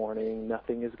tomorrow morning,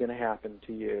 nothing is going to happen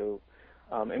to you.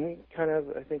 And we kind of,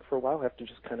 I think, for a while have to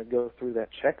just kind of go through that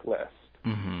checklist.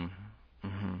 Mm-hmm.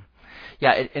 Mm-hmm.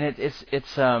 Yeah,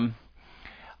 it's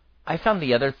I found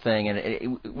the other thing,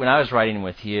 and when I was riding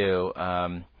with you,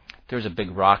 there was a big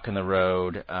rock in the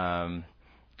road. The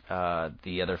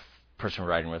other person we're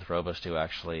riding with, Robo,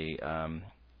 actually,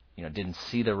 didn't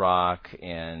see the rock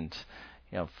and,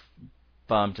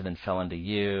 bumped and then fell into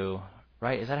you.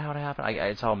 Right? Is that how it happened?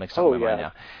 It's all mixed up in my mind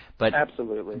now. But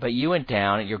absolutely. But you went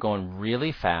down, and you're going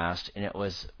really fast, and it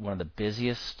was one of the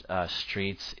busiest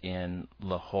streets in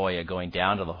La Jolla, going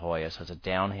down to La Jolla, so it's a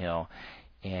downhill,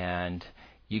 and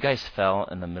you guys fell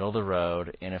in the middle of the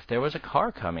road, and if there was a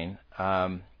car coming,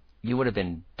 you would have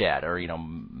been dead, or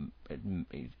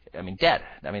dead.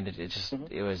 I mean, it just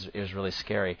it was really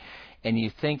scary, and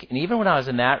you think, and even when I was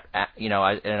in that, I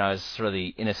was sort of the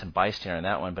innocent bystander in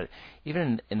that one, but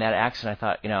even in that accident, I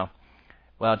thought,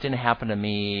 well, it didn't happen to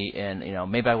me, and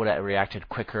maybe I would have reacted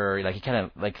quicker. Like you kind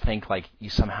of like think like you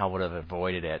somehow would have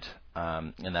avoided it,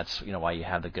 and that's why you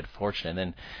have the good fortune. And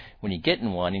then when you get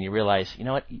in one and you realize,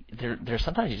 what, there's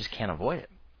sometimes you just can't avoid it,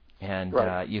 and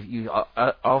right. You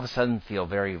all of a sudden feel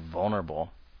very vulnerable,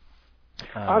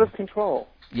 out of control.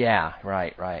 Yeah,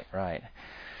 right.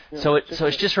 So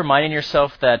it's just reminding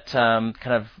yourself that kind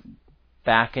of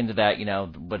back into that,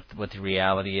 what the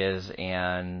reality is,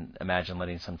 and imagine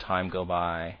letting some time go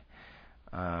by.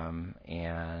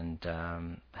 And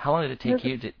how long did it take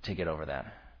you to get over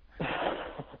that?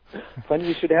 Funny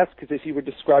you should ask, because as you were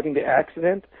describing the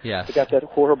accident, yes. I got that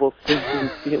horrible sinking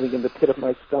feeling in the pit of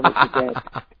my stomach again,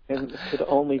 and could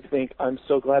only think, I'm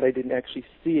so glad I didn't actually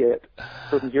see it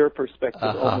from your perspective,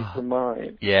 only from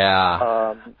mine.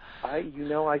 Yeah. I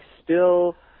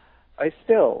still,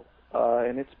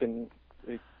 and it's been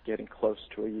getting close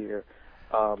to a year,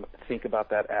 think about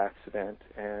that accident,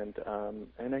 and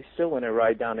I still, when I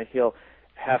ride down a hill,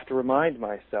 have to remind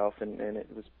myself, and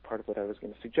it was part of what I was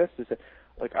going to suggest, is that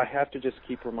I have to just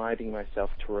keep reminding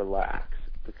myself to relax,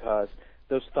 because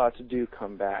those thoughts do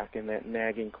come back, and that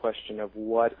nagging question of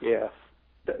what if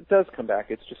does come back.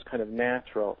 It's just kind of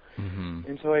natural. Mm-hmm.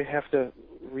 And so I have to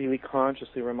really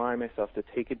consciously remind myself to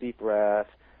take a deep breath,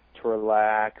 to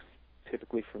relax.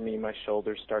 Typically for me, my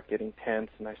shoulders start getting tense,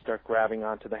 and I start grabbing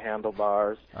onto the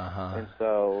handlebars. And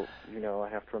so, I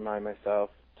have to remind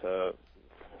myself to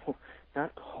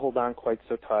not hold on quite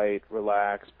so tight,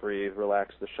 relax, breathe,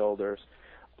 relax the shoulders.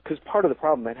 Because part of the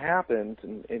problem that happens,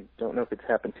 and I don't know if it's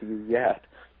happened to you yet,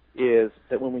 is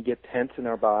that when we get tense in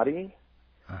our body,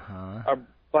 our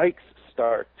bikes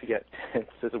start to get tense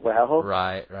as well.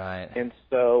 Right. And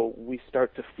so we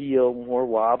start to feel more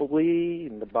wobbly,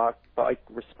 and the bike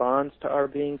responds to our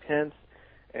being tense,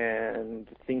 and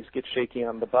things get shaky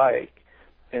on the bike.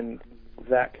 And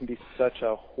that can be such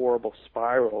a horrible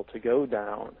spiral to go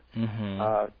down,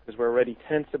 because we're already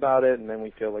tense about it, and then we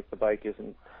feel like the bike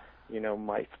isn't,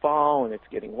 might fall, and it's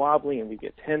getting wobbly, and we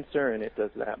get tenser, and it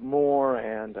does that more,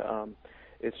 and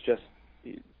it's just,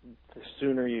 the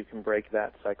sooner you can break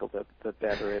that cycle, the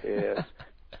better it is.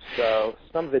 So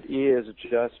some of it is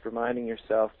just reminding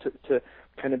yourself to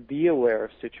kind of be aware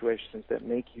of situations that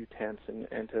make you tense,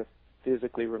 and to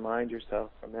physically remind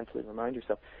yourself, or mentally remind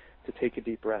yourself, to take a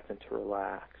deep breath and to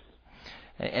relax.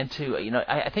 And to,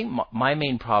 I think my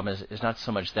main problem is not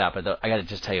so much that, but I got to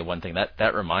just tell you one thing.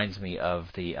 That reminds me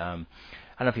of the, I don't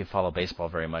know if you follow baseball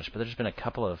very much, but there's been a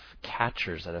couple of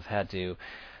catchers that have had to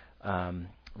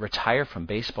retire from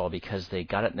baseball because they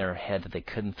got it in their head that they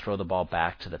couldn't throw the ball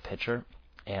back to the pitcher.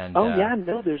 And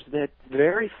there's that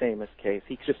very famous case.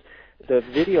 The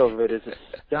video of it is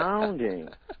astounding.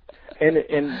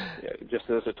 And just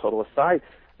as a total aside,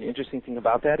 the interesting thing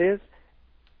about that is,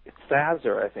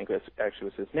 Sazer, I think was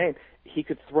his name. He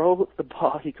could throw the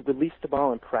ball. He could release the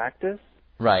ball in practice.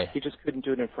 Right. He just couldn't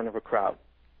do it in front of a crowd.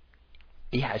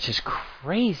 Yeah, it's just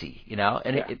crazy,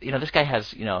 And this guy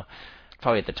has,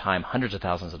 probably at the time hundreds of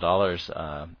thousands of dollars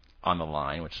on the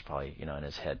line, which is probably in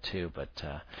his head too. But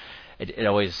I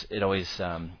always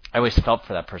felt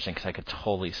for that person, because I could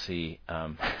totally see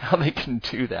how they can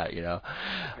do that,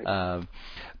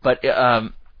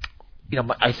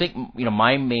 I think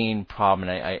my main problem,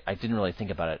 and I didn't really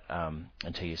think about it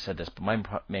until you said this, but my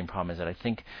main problem is that I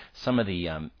think some of the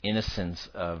innocence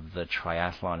of the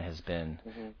triathlon has been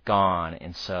gone,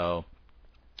 and so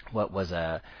what was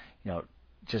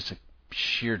just a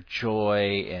sheer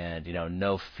joy and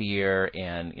no fear,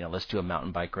 and let's do a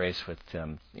mountain bike race with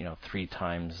 3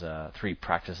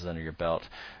 practices under your belt,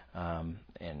 and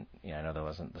I know that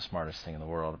wasn't the smartest thing in the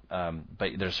world, but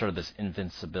there's sort of this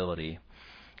invincibility.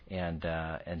 And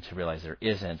to realize there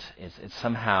isn't, it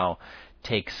somehow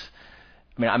takes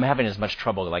I mean, I'm having as much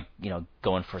trouble like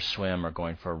going for a swim or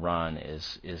going for a run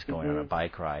is going on a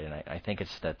bike ride, and I think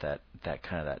it's that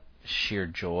kind of that sheer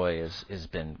joy has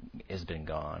been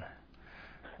gone.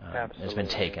 Absolutely. It's been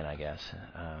taken, I guess.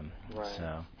 Right.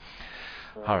 So,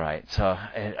 all right. So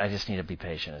I just need to be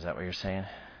patient. Is that what you're saying?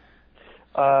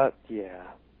 Yeah.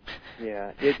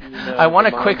 I want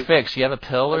a quick fix. You have a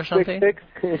pill or something? Quick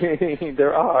fix?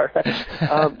 There are.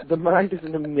 The mind is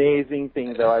an amazing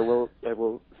thing, though. I will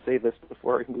say this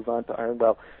before we move on to Iron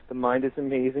Well. The mind is an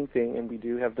amazing thing, and we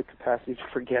do have the capacity to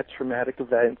forget traumatic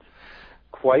events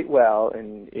quite well,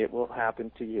 and it will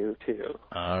happen to you too.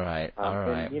 All right.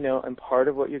 And part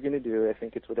of what you're going to do, I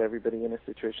think it's what everybody in a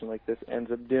situation like this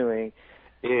ends up doing,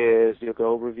 is you'll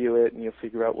go review it and you'll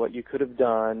figure out what you could have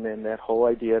done, and that whole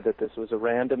idea that this was a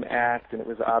random act and it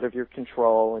was out of your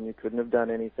control and you couldn't have done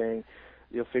anything.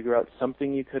 You'll figure out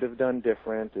something you could have done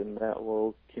different, and that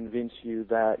will convince you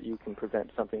that you can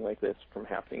prevent something like this from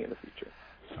happening in the future.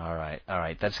 All right,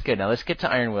 that's good. Now let's get to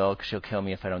Iron Will, because she'll kill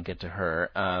me if I don't get to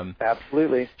her.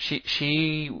 Absolutely.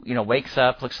 She wakes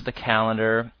up, looks at the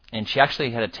calendar, and she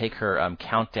actually had to take her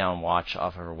countdown watch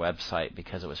off of her website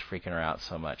because it was freaking her out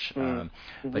so much.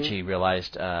 But she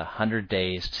realized 100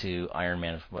 days to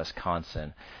Ironman of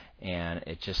Wisconsin, and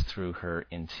it just threw her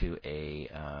into a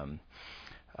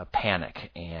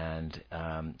panic. And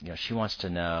she wants to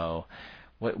know.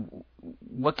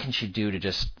 What can she do to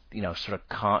just sort of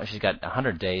calm? She's got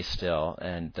 100 days still,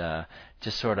 and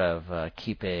just sort of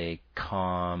keep a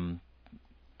calm,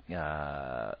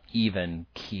 even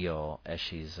keel as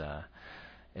she's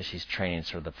training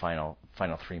sort of the final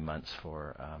 3 months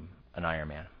for an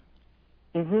Ironman.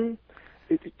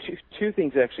 Two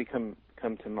things actually come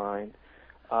to mind.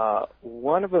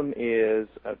 One of them is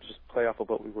just play off of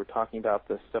what we were talking about,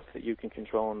 the stuff that you can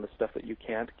control and the stuff that you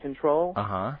can't control.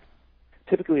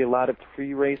 Typically, a lot of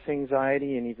pre-race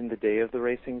anxiety and even the day of the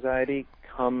race anxiety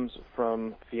comes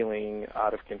from feeling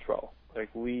out of control. Like,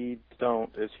 we don't,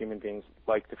 as human beings,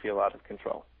 like to feel out of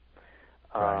control.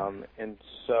 Right. And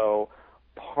so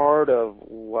part of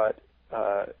what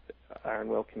Iron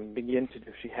Will can begin to do,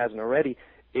 if she hasn't already,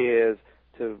 is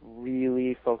to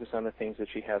really focus on the things that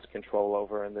she has control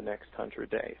over in the next 100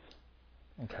 days.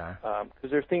 Okay. Because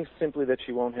there are things simply that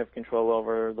she won't have control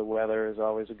over. The weather is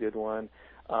always a good one.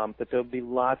 But there'll be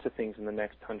lots of things in the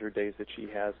next 100 days that she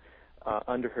has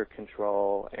under her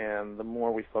control, and the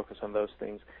more we focus on those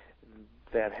things,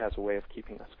 that has a way of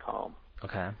keeping us calm.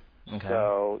 Okay.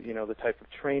 So, the type of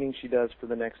training she does for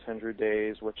the next 100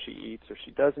 days, what she eats or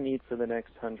she doesn't eat for the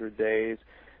next 100 days,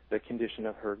 the condition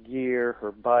of her gear,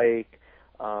 her bike,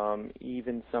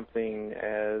 even something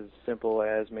as simple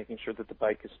as making sure that the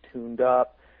bike is tuned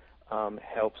up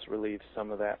helps relieve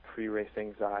some of that pre-race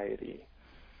anxiety.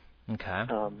 Okay.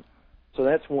 So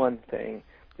that's one thing.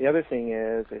 The other thing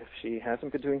is, if she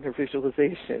hasn't been doing her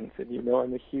visualizations, and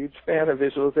I'm a huge fan of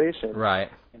visualization, right,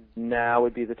 now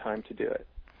would be the time to do it,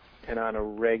 and on a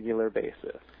regular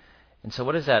basis. And so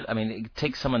what is that? I mean, it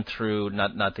takes someone through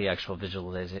not the actual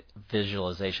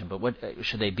visualization, but what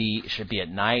should it be at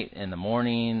night, in the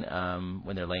morning,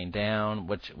 when they're laying down?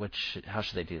 How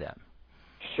should they do that?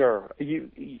 Sure. You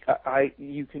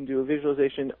can do a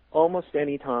visualization almost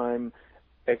any time,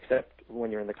 except when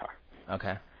you're in the car.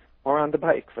 Okay. Or on the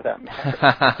bike, for that matter.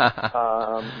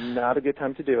 Not a good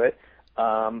time to do it.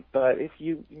 But if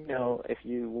you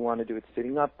want to do it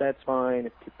sitting up, that's fine.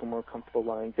 If people are more comfortable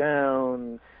lying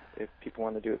down, if people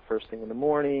want to do it first thing in the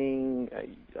morning,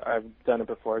 I've done it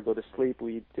before I go to sleep.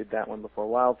 We did that one before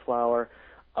Wildflower.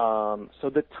 So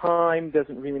the time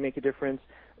doesn't really make a difference,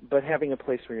 but having a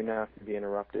place where you're not going to be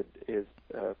interrupted is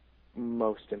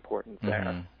most important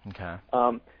there. Okay.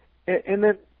 And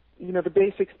then, the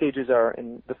basic stages are,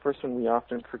 and the first one we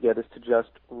often forget is to just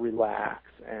relax.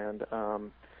 And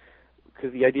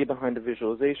because the idea behind the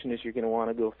visualization is you're going to want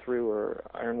to go through, or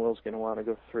Iron Will's going to want to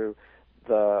go through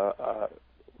the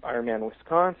Ironman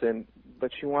Wisconsin,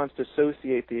 but she wants to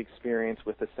associate the experience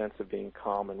with a sense of being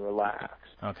calm and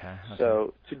relaxed. Okay.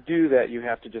 So to do that, you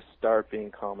have to just start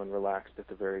being calm and relaxed at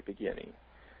the very beginning.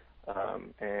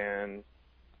 And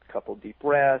a couple deep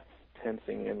breaths,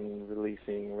 tensing and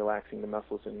releasing, relaxing the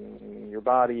muscles in your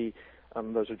body.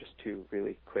 Those are just two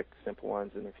really quick, simple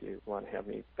ones. And if you want to have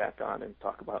me back on and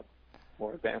talk about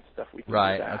more advanced stuff, we can do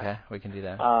that. Right, okay, we can do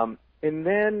that. And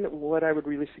then what I would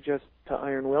really suggest to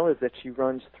Iron Will is that she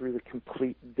runs through the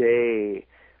complete day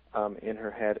in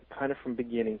her head, kind of from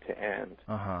beginning to end.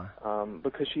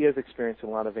 Because she has experienced a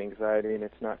lot of anxiety, and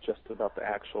it's not just about the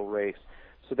actual race.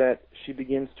 So that she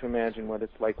begins to imagine what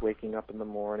it's like waking up in the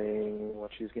morning,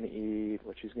 what she's going to eat,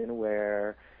 what she's going to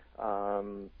wear,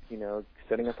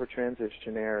 setting up her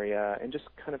transition area, and just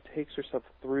kind of takes herself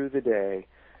through the day.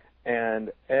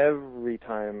 And every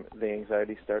time the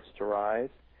anxiety starts to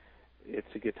rise,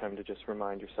 it's a good time to just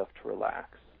remind yourself to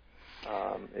relax.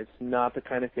 It's not the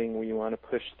kind of thing where you want to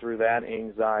push through that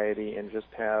anxiety and just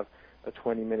have a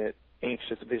 20-minute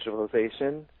anxious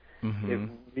visualization. Mm-hmm. It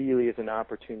really is an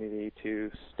opportunity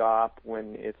to stop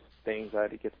when the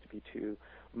anxiety gets to be too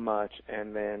much,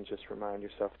 and then just remind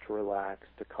yourself to relax,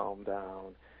 to calm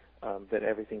down, that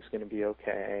everything's going to be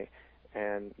okay,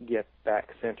 and get back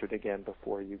centered again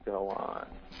before you go on.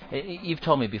 You've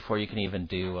told me before you can even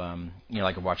do,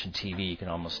 like watching TV, you can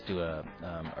almost do a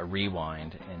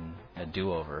rewind and a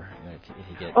do-over. If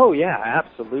you get. Oh yeah,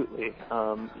 absolutely.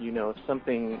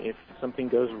 If something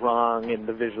goes wrong in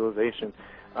the visualization,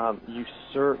 you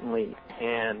certainly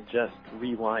can just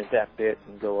rewind that bit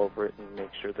and go over it and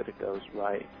make sure that it goes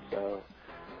right. So,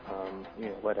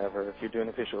 whatever. If you're doing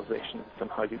a visualization,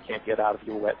 somehow you can't get out of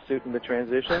your wetsuit in the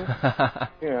transition,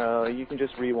 you can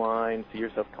just rewind, see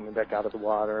yourself coming back out of the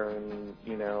water, and,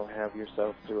 have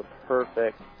yourself through a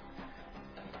perfect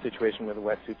situation where the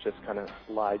wetsuit just kind of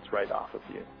slides right off of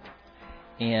you.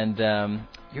 And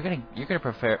you're gonna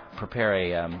prepare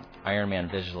a Ironman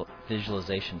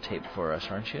visualization tape for us,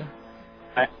 aren't you?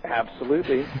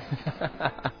 Absolutely.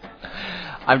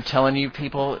 I'm telling you,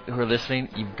 people who are listening,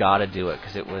 you've got to do it,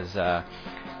 because I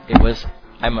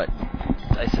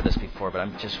said this before, but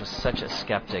I'm just was such a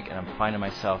skeptic, and I'm finding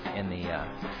myself in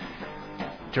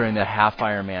during the half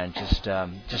Ironman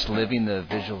just living the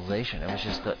visualization. It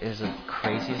was the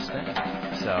craziest thing.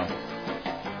 So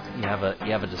you have a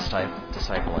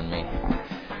disciple in me.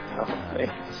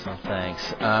 So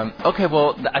thanks. Okay,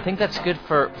 well, I think that's good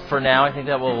for now. I think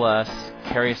that will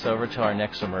carry us over to our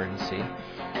next emergency,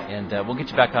 and we'll get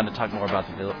you back on to talk more about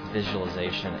the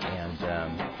visualization and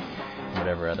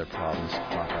whatever other problems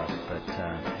pop up. But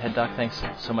Head Doc, thanks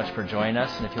so much for joining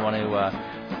us. And if you want to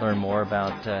learn more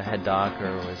about Head Doc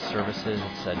or his services,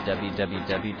 it's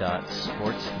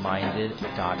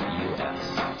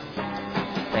www.sportsminded.us.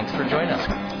 Thanks for joining us.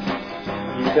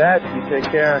 You bet. You take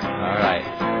care. All right.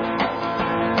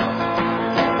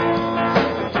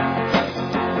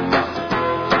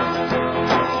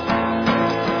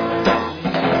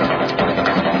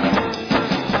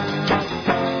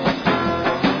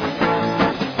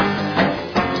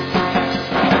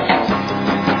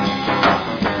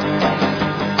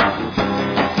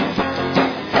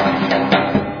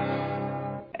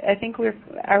 I think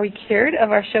are we cured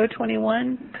of our show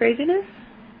 21 craziness?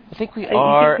 I think we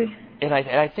are, and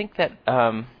I think that,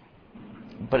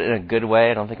 but in a good way.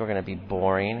 I don't think we're going to be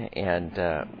boring. And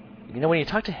when you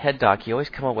talk to Head Doc, you always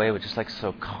come away with just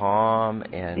so calm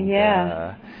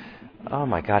and oh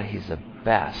my God, he's the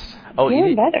best. Oh,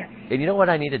 better. And you know what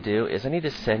I need to do is I need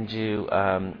to send you,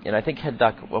 and I think Head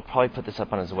Doc will probably put this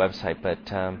up on his website, but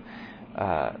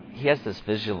he has this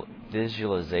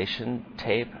visualization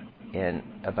tape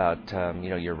about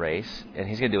your race, and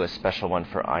he's going to do a special one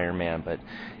for Ironman, but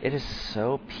it is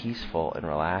so peaceful and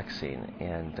relaxing,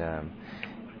 and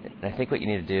I think what you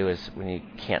need to do is when you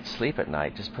can't sleep at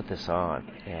night, just put this on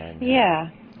and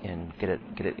get it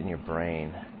in your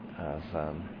brain of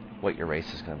what your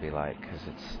race is going to be like, because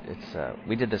it's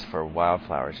we did this for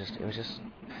Wildflowers. It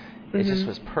just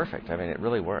was perfect. I mean, it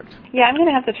really worked. Yeah, I'm going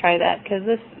to have to try that, because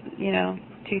this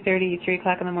 2:30, 3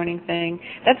 o'clock in the morning thing,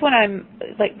 that's when I'm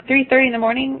 3:30 in the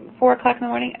morning, 4 o'clock in the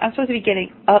morning, I'm supposed to be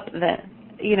getting up then.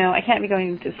 I can't be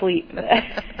going to sleep.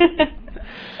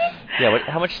 Yeah,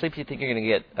 how much sleep do you think you're going to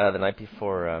get the night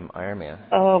before Ironman?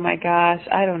 Oh my gosh,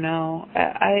 I don't know.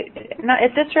 Not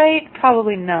at this rate,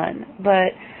 probably none,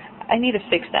 but I need to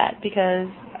fix that, because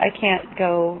I can't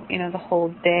go, the whole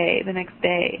day, the next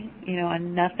day,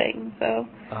 on nothing, so.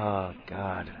 Oh,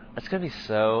 God. That's going to be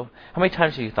so... How many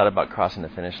times have you thought about crossing the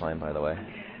finish line, by the way?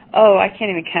 Oh, I can't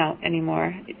even count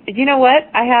anymore. You know what?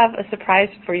 I have a surprise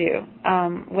for you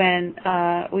when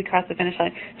we cross the finish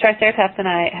line. Triceratops and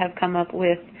I have come up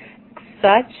with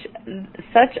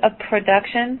such a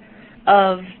production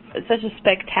of such a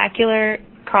spectacular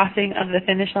crossing of the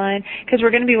finish line, because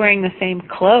we're going to be wearing the same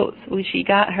clothes. She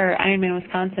got her Ironman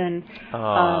Wisconsin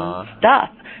stuff.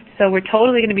 So we're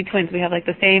totally going to be twins. We have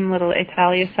the same little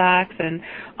Italia socks and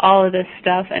all of this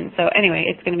stuff. And so anyway,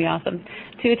 it's going to be awesome.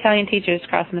 2 Italian teachers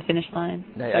crossing the finish line.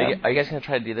 Now, are you guys going to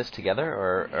try to do this together,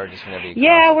 or just going to be?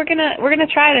 Yeah, we're gonna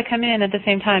try to come in at the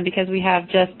same time, because we have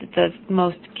just the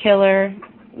most killer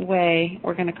way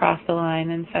we're going to cross the line,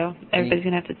 and so everybody's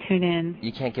going to have to tune in.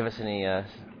 You can't give us any.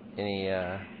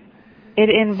 It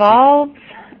involves.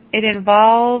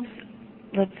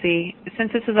 Let's see.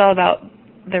 Since this is all about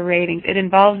the ratings, it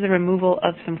involves the removal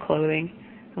of some clothing.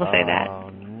 We'll say that.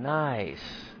 Oh nice.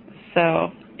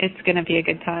 So it's going to be a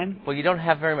good time. Well, you don't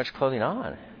have very much clothing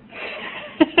on.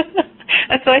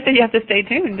 That's why I said you have to stay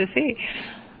tuned to see.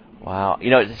 Wow.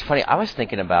 It's funny. I was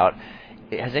thinking about,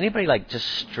 has anybody just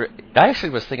stripped, I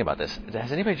actually was thinking about this.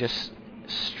 Has anybody just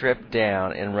stripped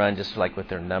down and run just with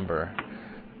their number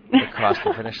across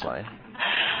the finish line?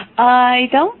 I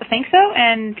don't think so.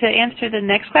 And to answer the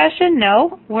next question,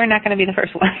 no, we're not going to be the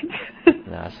first ones.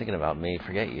 No, I was thinking about me.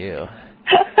 Forget you.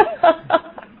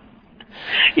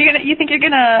 You think you're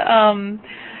gonna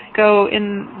go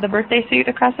in the birthday suit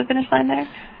across the finish line there?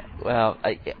 Well,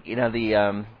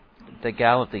 the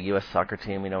gal at the U.S. soccer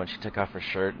team, when she took off her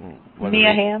shirt and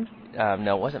Mia Hamm?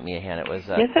 No, it wasn't Mia Hamm. It was.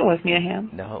 Yes, it was Mia Hamm.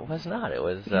 No, it was not. It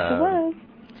was. Yes, it was.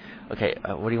 Okay,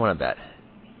 what do you want to bet?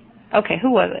 Okay,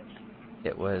 who was it?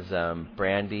 It was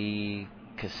Brandy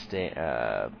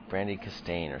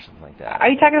Castaigne or something like that. Are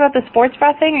you talking about the sports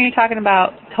bra thing, or are you talking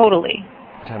about totally?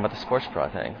 I'm talking about the sports bra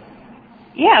thing.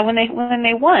 Yeah, when they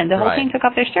won, the whole team took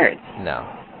off their shirts. No.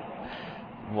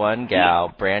 One gal,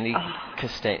 Brandy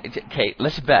Castaigne. Okay,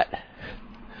 let's bet.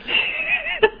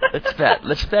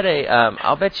 Let's bet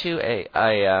I'll bet you a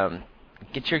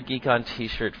get your Geek On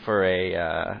T-shirt for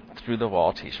a Through the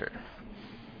Wall T-shirt.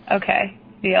 Okay,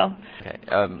 deal. Okay.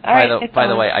 By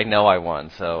the way, I know I won,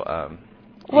 so.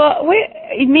 Well,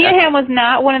 Mia Hamm was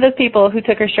not one of those people who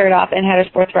took her shirt off and had her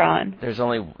sports bra on. There's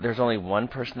only one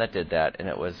person that did that, and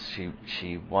it was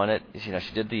she won it. She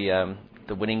did the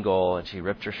winning goal, and she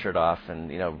ripped her shirt off and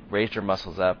raised her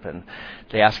muscles up, and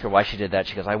they asked her why she did that.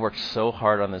 She goes, I worked so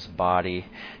hard on this body,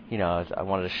 I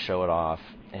wanted to show it off,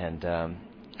 and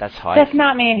that's how. That's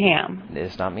not Mia Hamm.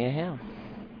 It's not Mia Hamm.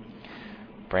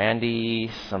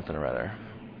 Brandy something or other.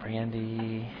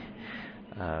 Brandy.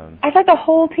 I thought the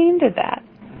whole team did that.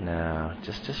 No,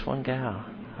 just one gal.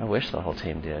 I wish the whole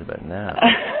team did, but no.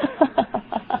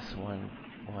 Just one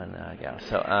gal.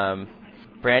 So,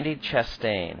 Brandy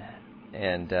Chastain,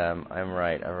 and I'm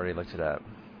right. I already looked it up.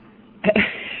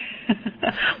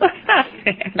 Well, that's not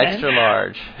fair, then. Extra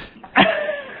large.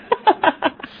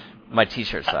 My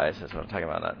T-shirt size is what I'm talking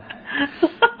about. Not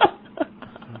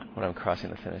when I'm crossing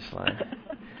the finish line.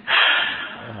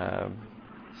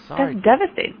 Sorry. That's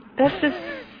devastating. That's just.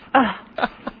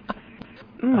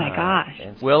 Oh my gosh.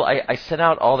 Will, I sent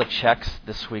out all the checks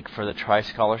this week for the Tri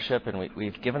Scholarship, and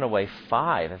we've given away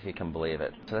 5, if you can believe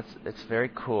it. So it's very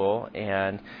cool,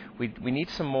 and we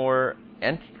need some more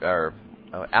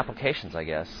applications, I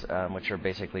guess, which are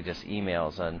basically just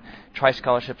emails. And Tri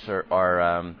Scholarships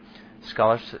are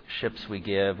scholarships we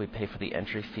give. We pay for the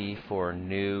entry fee for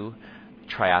new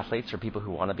triathletes or people who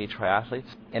want to be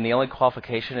triathletes, and the only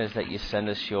qualification is that you send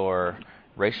us your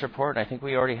race report, and I think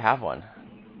we already have one.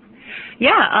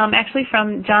 Yeah, actually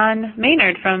from John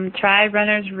Maynard from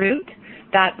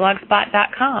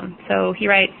tryrunnersroute.blogspot.com. So he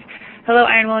writes, hello,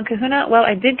 Iron Will and Kahuna. Well,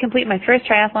 I did complete my first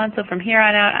triathlon, so from here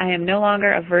on out, I am no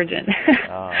longer a virgin.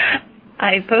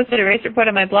 I posted a race report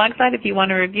on my blog site if you want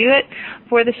to review it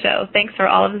for the show. Thanks for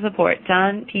all of the support.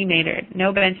 John P. Maynard.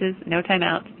 No benches, no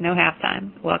timeouts, no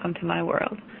halftime. Welcome to my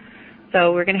world.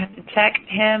 So we're going to have to check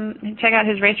out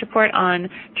his race report on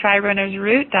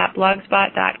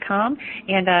tryrunnersroute.blogspot.com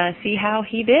and see how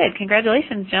he did.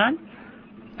 Congratulations, John.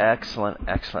 Excellent.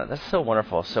 That's so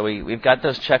wonderful. So we've got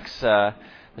those checks. The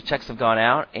checks have gone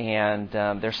out, and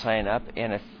they're signing up.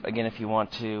 And if you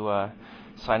want to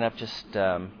sign up, just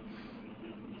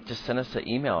send us an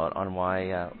email on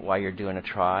why you're doing a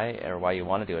try or why you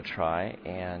want to do a try,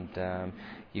 and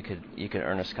you can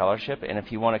earn a scholarship. And if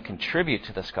you want to contribute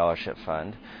to the scholarship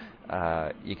fund,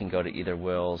 you can go to either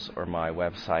Will's or my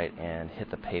website and hit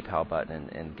the PayPal button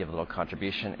and give a little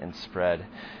contribution and spread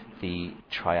the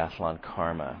triathlon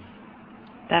karma.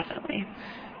 Definitely.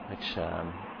 Which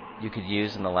you could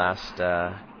use in the last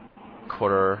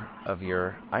quarter of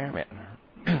your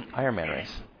Ironman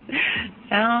race.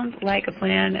 Sounds like a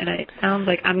plan, and it sounds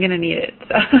like I'm going to need it.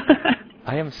 So.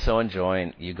 I am so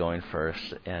enjoying you going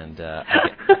first, and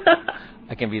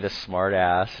I can be the smart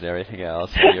ass and everything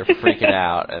else, and you're freaking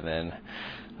out, and then,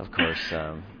 of course,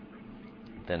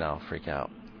 then I'll freak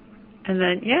out. And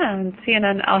then, and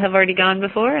then I'll have already gone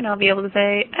before, and I'll be able to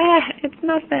say, it's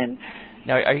nothing.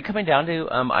 Now, are you coming down to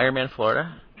Ironman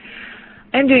Florida?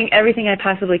 I'm doing everything I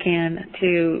possibly can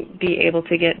to be able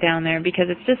to get down there because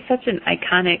it's just such an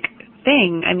iconic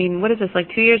thing. I mean, what is this, like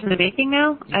 2 years in the making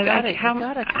now? I got to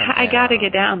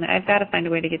get down there. I've got to find a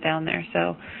way to get down there.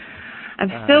 So I'm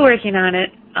still working on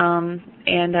it. And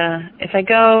if I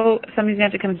go, somebody's going to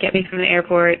have to come and get me from the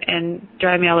airport and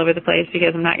drive me all over the place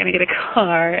because I'm not going to get a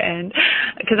car, and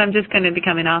because I'm just going to be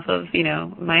coming off of,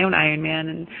 my own Ironman.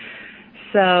 And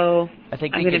So I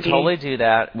think we could totally do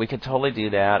that. We could totally do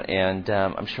that, and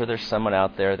I'm sure there's someone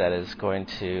out there that is going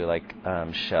to, like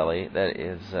Shelly, that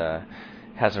is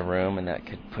has a room and that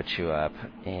could put you up,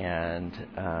 and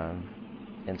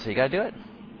so you got to do it.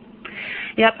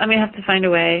 Yep, I'm going to have to find a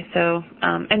way. So,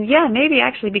 and yeah, maybe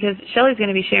actually, because Shelly's going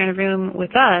to be sharing a room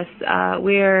with us,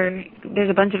 there's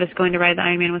a bunch of us going to ride the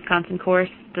Ironman Wisconsin course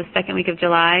the second week of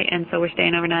July, and so we're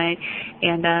staying overnight.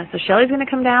 And so Shelly's going to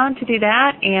come down to do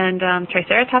that, and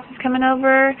Triceratops is coming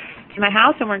over to my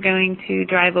house, and we're going to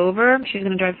drive over. She's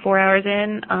going to drive 4 hours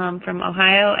in from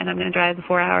Ohio, and I'm going to drive the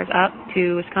 4 hours up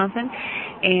to Wisconsin.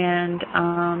 And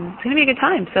it's going to be a good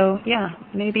time. So, yeah,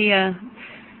 maybe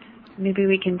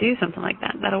we can do something like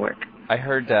that. That'll work. I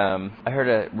heard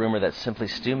a rumor that Simply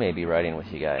Stu may be riding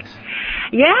with you guys.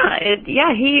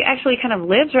 Yeah, he actually kind of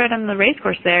lives right on the race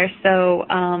course there. So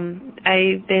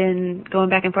I've been going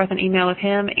back and forth on email with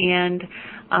him, and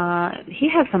he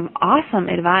has some awesome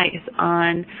advice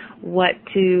on what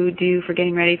to do for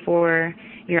getting ready for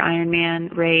your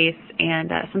Ironman race,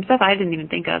 and some stuff I didn't even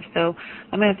think of. So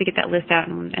I'm going to have to get that list out,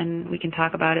 and we can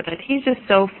talk about it. But he's just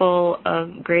so full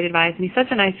of great advice, and he's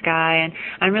such a nice guy, and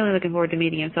I'm really looking forward to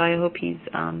meeting him. So I hope he's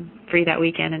free that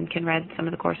weekend and can ride some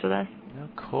of the course with us. Oh,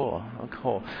 cool.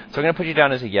 So I'm going to put you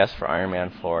down as a yes for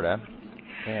Ironman Florida.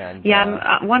 And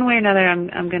yeah, one way or another,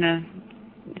 I'm going to.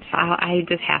 I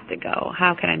just have to go.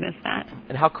 How can I miss that?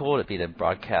 And how cool would it be to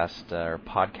broadcast or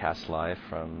podcast live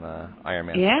from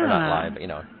Ironman? Yeah. Or not live, but,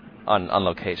 on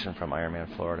location from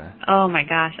Ironman, Florida. Oh, my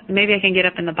gosh. Maybe I can get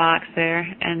up in the box there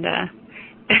and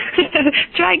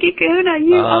try Geek Kahuna.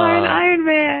 You are an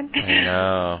Ironman. I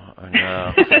know.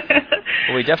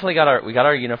 Well, we definitely got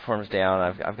our uniforms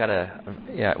down. I've got to.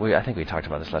 Yeah, I think we talked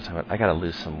about this last time. I got to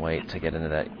lose some weight to get into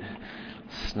that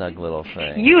snug little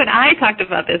thing. You and I talked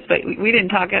about this, but we didn't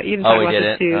talk. You didn't talk about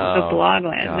this to the blog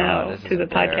land, to the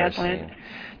podcast land.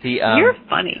 You're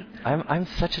funny. I'm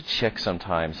such a chick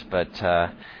sometimes, but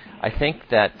I think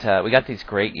that we got these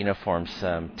great uniforms.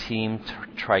 Team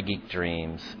Try Geek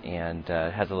Dreams, and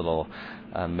it has a little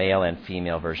male and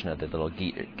female version of the little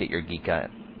get your geek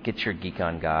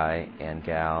on guy and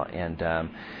gal, and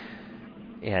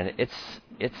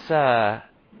it's there.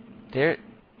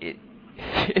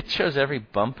 It shows every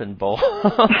bump and bulge.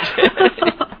 Well,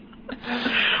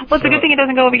 it's a good thing it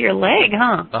doesn't go over your leg,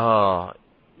 huh? Oh.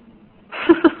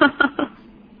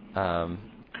 I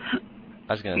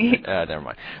was going to say, never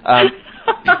mind. I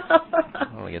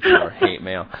want to get some more hate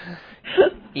mail.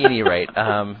 At any rate,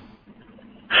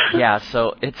 yeah,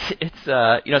 so it's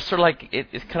sort of like,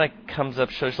 it kind of comes up,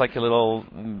 shows like a little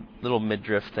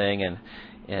midriff thing, and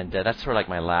that's sort of like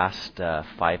my last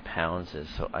 5 pounds is.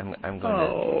 So I'm going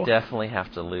to definitely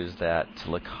have to lose that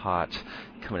to look hot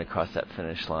coming across that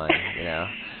finish line.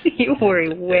 You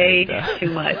worry way too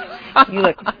much. You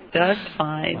look just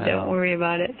fine. Well, don't worry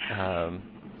about it.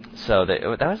 So that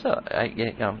was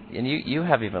and you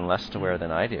have even less to wear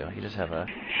than I do. You just have a.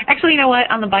 Actually, you know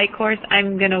what? On the bike course,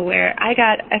 I'm gonna wear. I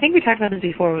think we talked about this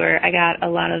before, where I got a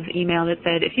lot of email that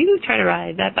said if you try to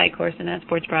ride that bike course in that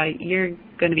sports bra, you're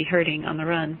going to be hurting on the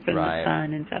run from the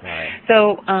sun and stuff. Right.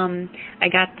 So I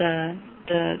got the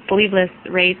sleeveless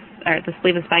race or the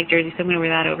sleeveless bike jersey. So I'm gonna wear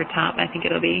that over top. I think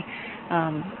it'll be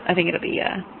all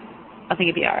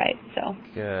right. So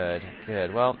good.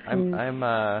 Well, I'm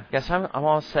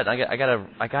all set. I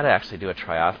gotta actually do a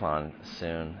triathlon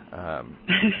soon.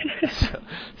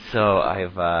 So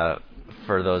I've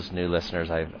for those new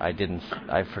listeners, I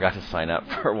forgot to sign up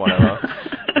for one of them.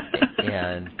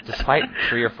 And despite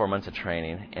 3 or 4 months of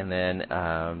training, and then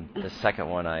the second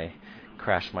one I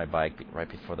crashed my bike right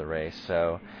before the race.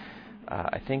 So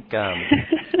I think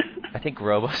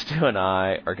Robo, Stu, and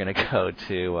I are going to go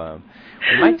to.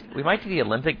 We might do the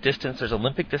Olympic distance. There's an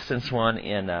Olympic distance one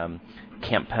in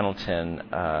Camp Pendleton,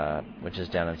 which is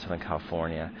down in Southern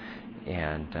California,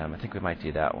 and I think we might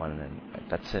do that one. And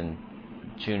that's in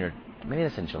June, or maybe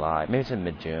that's in July. Maybe it's in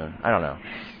mid-June. I don't know.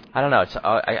 It's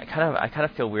I kind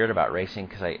of feel weird about racing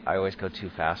because I always go too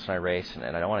fast when I race,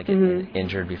 and I don't want to get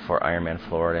injured before Ironman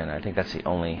Florida. And I think that's the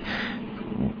only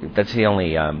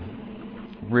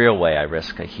real way I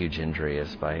risk a huge injury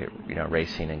is by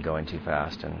racing and going too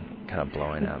fast and kind of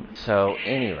blowing up. So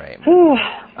anyway,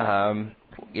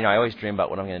 I always dream about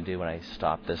what I'm going to do when I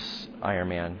stop this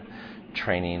Ironman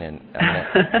training, and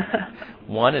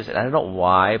one is, I don't know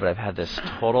why, but I've had this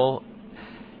total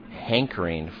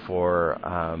hankering for,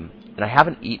 and I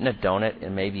haven't eaten a donut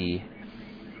in maybe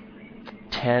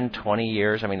 10, 20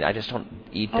 years. I mean, I just don't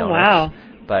eat donuts. Oh, wow.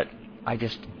 But I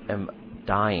just am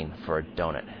dying for a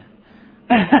donut.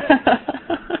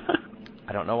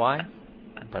 I don't know why,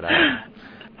 but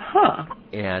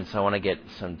and so I want to get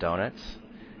some donuts,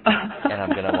 and I'm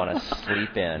going to want to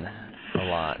sleep in a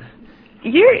lot.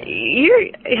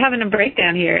 You're having a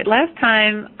breakdown here. Last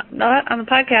time, on the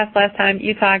podcast last time,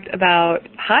 you talked about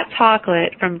hot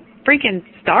chocolate from freaking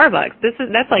Starbucks.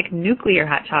 That's like nuclear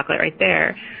hot chocolate right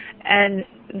there. And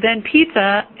then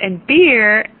pizza and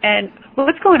beer, and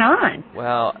what's going on?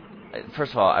 Well,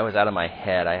 first of all, I was out of my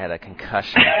head. I had a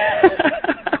concussion.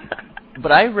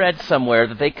 But I read somewhere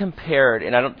that they compared,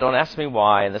 and don't ask me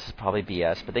why, and this is probably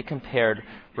BS, but they compared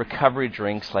recovery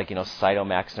drinks like,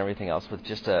 Cytomax and everything else with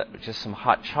just some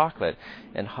hot chocolate.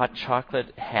 And hot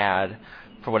chocolate had,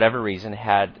 for whatever reason,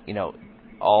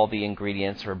 all the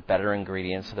ingredients or better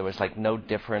ingredients. So there was like no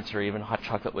difference, or even hot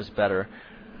chocolate was better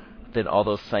than all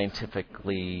those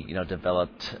scientifically,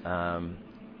 developed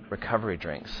recovery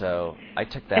drinks. So I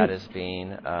took that as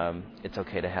being it's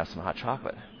okay to have some hot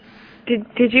chocolate.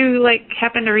 Did you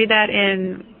happen to read that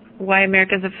in Why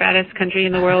America's the Fattest Country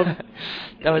in the World?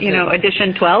 That was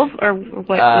edition 12, or what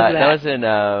was that? That was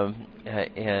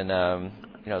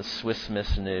in Swiss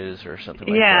Miss News or something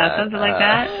like that. Yeah, something like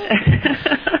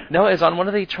that. No, it was on one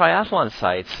of the triathlon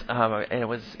sites, and it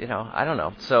was I don't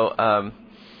know. So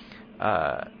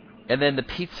and then the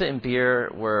pizza and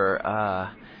beer were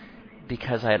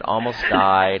because I had almost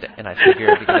died, and I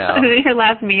figured your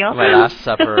last meal, my last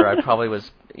supper, I probably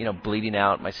was bleeding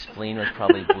out. My spleen was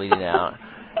probably bleeding out.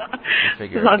 I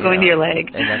figured, it's all going to your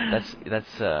leg. And that's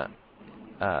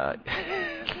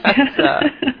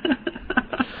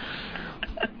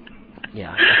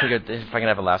yeah. I figured if I can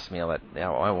have a last meal, I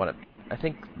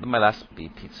think my last would be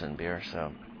pizza and beer.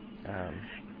 So.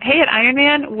 Hey, at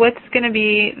Ironman, what's going to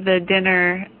be the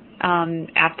dinner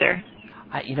after?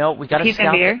 We got to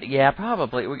scout it. Yeah,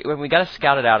 probably. We got to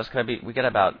scout it out. It's going to be. We got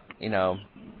about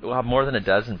we'll have more than a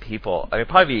dozen people. I mean,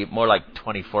 probably be more like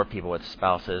 24 people with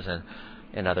spouses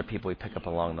and other people we pick up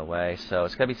along the way. So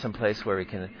it's got to be some place where we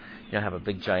can have a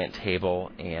big giant table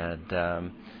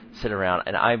and sit around.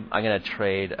 And I'm going to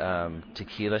trade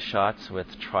tequila shots with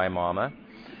Try Mama.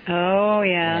 Oh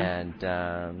yeah.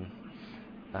 And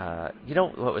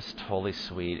what was totally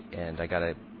sweet, and I got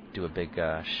to do a big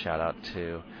shout out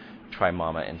to Try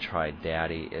Mama and Try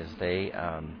Daddy, is they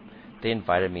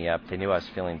invited me up. They knew I was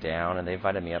feeling down, and they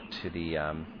invited me up to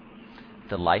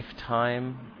the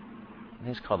Lifetime. I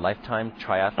think it's called Lifetime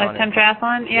Triathlon. Lifetime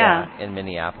Triathlon, yeah. In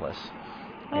Minneapolis.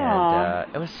 Aww.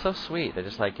 And it was so sweet. They're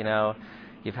just like,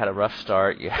 you've had a rough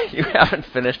start. You haven't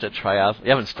finished a triathlon. You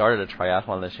haven't started a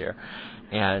triathlon this year,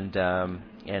 and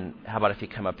how about if you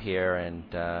come up here and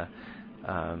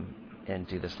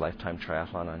do this Lifetime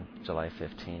Triathlon on July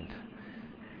 15th?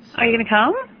 So, are you going to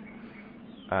come?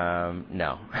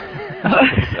 No.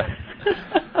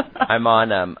 I'm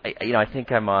on. I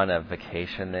think I'm on a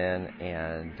vacation then,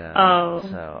 and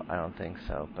so I don't think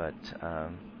so. But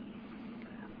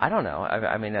I don't know.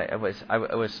 I mean, it was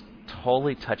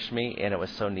totally touched me, and it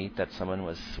was so neat that someone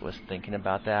was thinking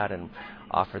about that and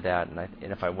offered that. And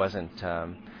if I wasn't,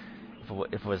 if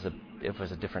it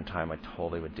was a different time, I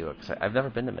totally would do it, because I've never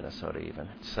been to Minnesota even.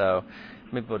 So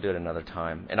maybe we'll do it another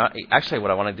time. And actually,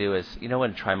 what I want to do is,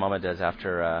 when Try Mama does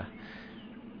after.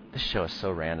 This show is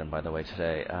so random, by the way,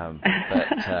 today. But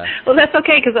well, that's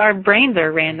okay, because our brains are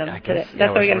random today.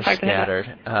 That's why we got to talk scattered.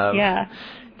 Yeah.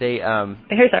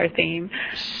 Here's our theme.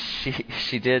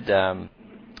 She did.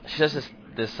 She does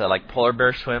this like polar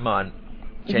bear swim on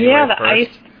January 1st. Yeah, the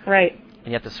ice. Right. And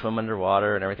you have to swim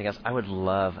underwater and everything else. I would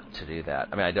love to do that.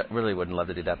 I mean, I really wouldn't love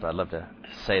to do that, but I'd love to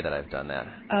say that I've done that.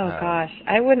 Oh gosh,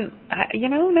 I wouldn't.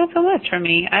 Not so much for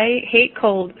me. I hate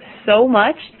cold so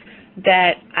much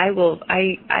that I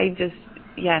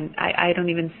don't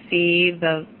even see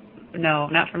no,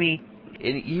 not for me.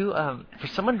 And you, for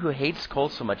someone who hates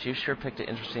cold so much, you sure picked an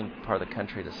interesting part of the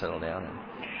country to settle down in.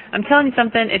 I'm telling you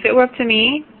something. If it were up to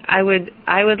me, I would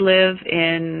live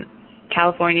in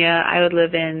California. I would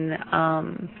live in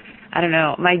I don't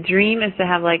know. My dream is to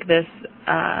have like this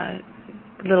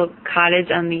little cottage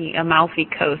on the Amalfi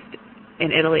Coast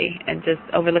in Italy and just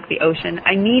overlook the ocean.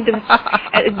 I need to.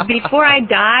 Before I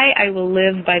die, I will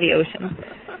live by the ocean.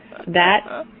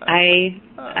 That I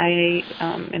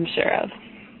am sure of.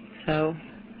 So,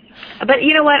 but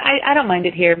you know what? I don't mind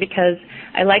it here, because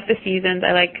I like the seasons.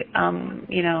 I like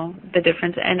the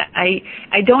difference, and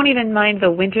I don't even mind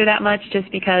the winter that much,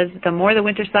 just because the more the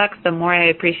winter sucks, the more I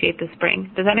appreciate the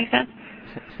spring. Does that make sense?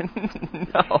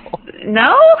 No.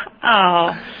 No?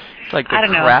 Oh. It's like the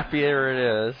crappier it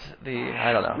is,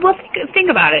 I don't know. Well, think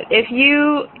about it. If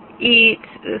you eat,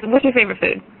 what's your favorite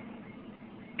food?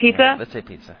 Pizza? Yeah, let's say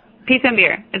pizza. Pizza and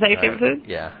beer. Is that your favorite food?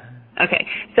 Yeah. Okay.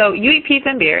 So you eat pizza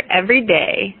and beer every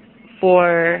day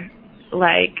for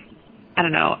like I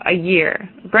don't know, a year.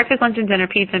 Breakfast, lunch, and dinner,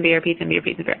 pizza and beer, pizza and beer,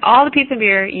 pizza and beer. All the pizza and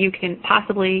beer you can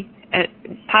possibly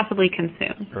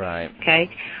consume. Right. Okay.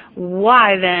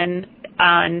 Why then,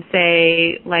 on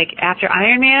say like after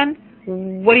Ironman,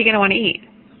 what are you going to want to eat?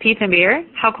 Pizza and beer?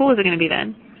 How cool is it going to be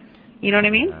then? You know what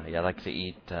I mean? Yeah, I like to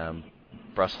eat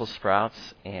Brussels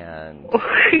sprouts and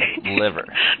liver.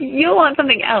 You'll want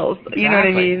something else. Exactly. You know what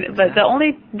I mean? But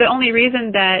the only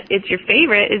reason that it's your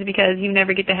favorite is because you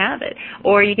never get to have it,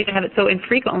 or you get to have it so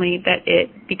infrequently that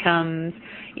it becomes,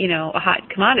 a hot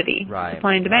commodity. Right.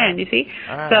 Supply and demand. You see?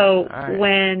 All right.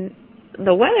 When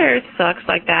the weather sucks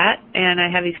like that, and I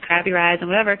have these crappy rides and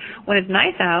whatever, when it's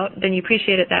nice out, then you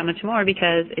appreciate it that much more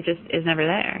because it just is never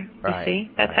there. Right. You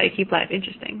see? That's how you keep life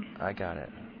interesting. I got it.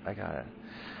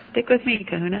 Stick with me,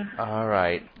 Kahuna. All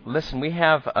right. Listen, we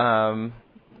have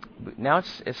now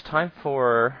it's time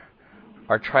for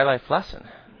our Try Life lesson.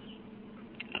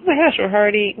 Oh my gosh, we're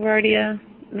already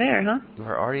there, huh?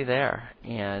 We're already there,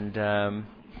 and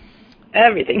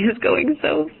everything is going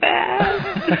so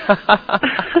fast.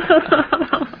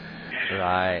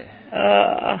 Right.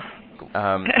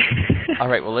 All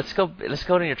right. Well, let's go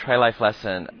to your Try Life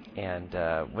lesson. And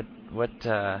what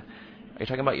are you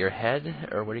talking about? Your head,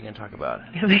 or what are you going to talk about?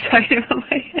 Am I talking about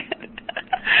my head?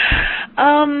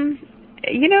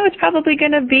 It's probably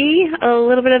going to be a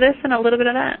little bit of this and a little bit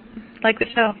of that, like the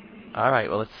show. All right.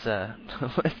 Well, let's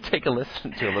take a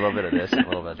listen to a little bit of this and a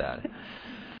little bit of that.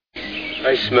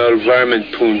 I smell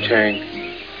varmint poontang,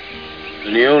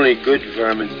 and the only good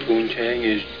varmint poontang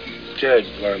is dead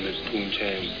varmint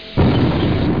poontang.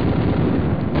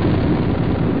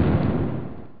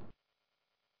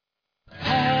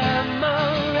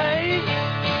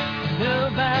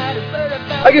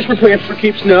 I guess we're playing for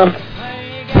keeps now.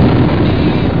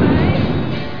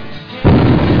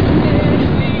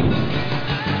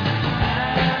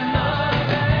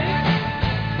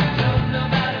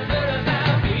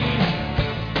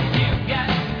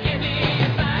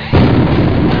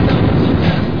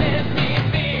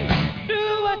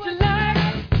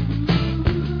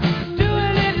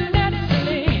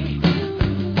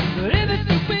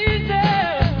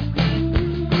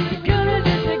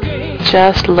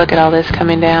 Just look at all this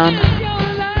coming down.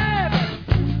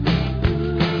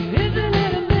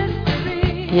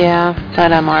 Yeah,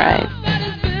 but I'm alright.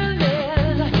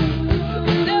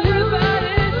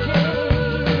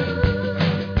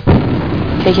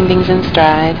 Taking things in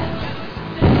stride.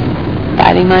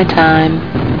 Biding my time.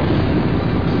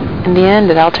 In the end,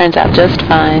 it all turns out just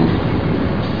fine.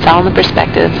 It's all in the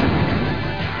perspective.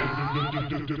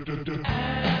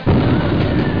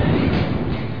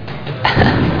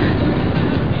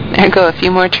 There go a few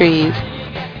more trees.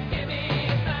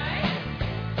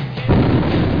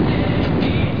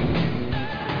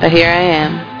 But here I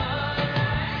am.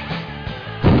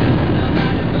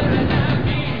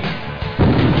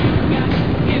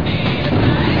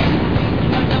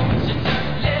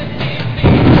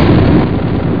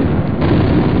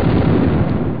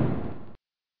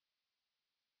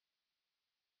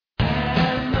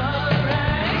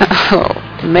 Oh,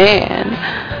 man.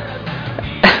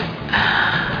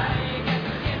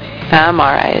 I'm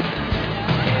alright.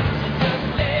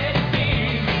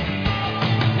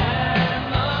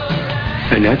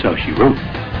 And that's how she wrote.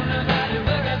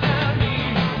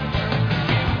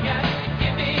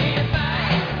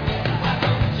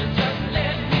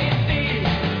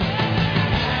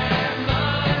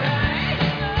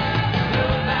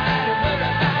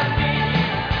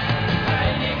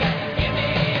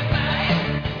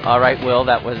 All right, Will,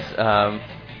 that was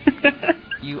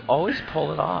you always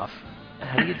pull it off.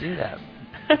 How do you do that?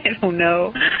 I don't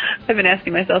know. I've been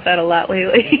asking myself that a lot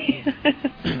lately.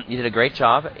 You did a great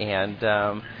job, and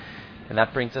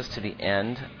that brings us to the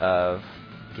end of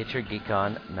Get Your Geek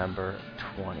On number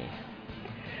 20.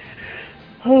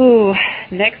 Oh,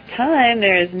 next time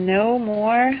there is no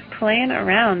more playing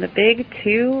around. The big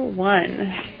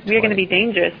 2-1. We are going to be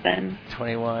dangerous then.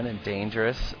 21 and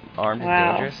dangerous, armed Wow.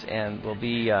 and dangerous, and we'll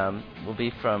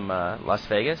be from Las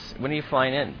Vegas. When are you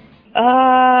flying in?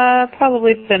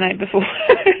 Probably the night before.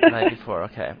 The night before,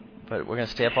 okay. But we're going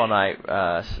to stay up all night.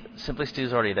 Simply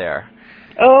Stu's already there.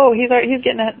 Oh, he's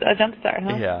getting a jump start,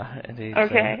 huh? Yeah. And he's,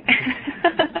 okay.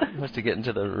 He wants to get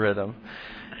into the rhythm.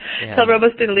 And tell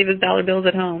Robo Stu to leave his dollar bills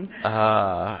at home.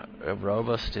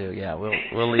 Robo Stu, yeah,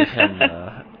 we'll leave him.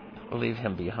 We'll leave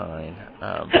him behind.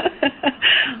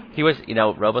 He was,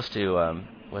 Robo Stu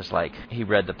was like, he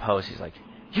read the post. He's like,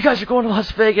 "You guys are going to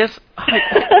Las Vegas?"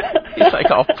 He's like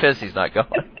all pissed he's not going.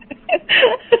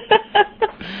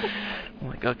 I'm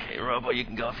like, "Okay, Robo, you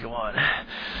can go if you want.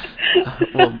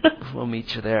 We'll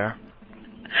meet you there."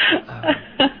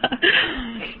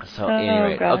 So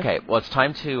anyway, okay. Well, it's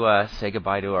time to say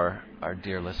goodbye to our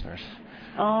dear listeners.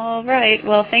 All right.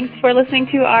 Well, thanks for listening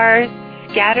to our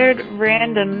scattered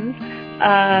randoms.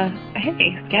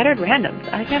 Hey, scattered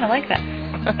randoms. I kind of like that.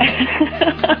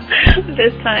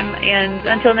 This time. And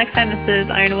until next time, this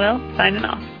is Iron Will signing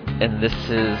off. And this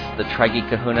is the Tri-Geek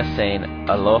Kahuna saying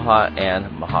aloha and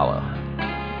mahalo.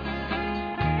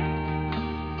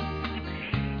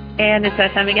 And it's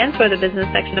that time again for the business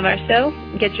section of our show.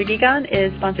 Get Your Geek On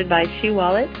is sponsored by Shoe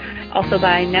Wallet, also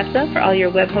by NEPSA for all your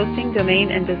web hosting,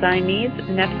 domain, and design needs.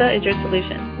 NEPSA is your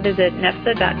solution. Visit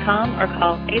nepsa.com or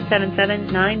call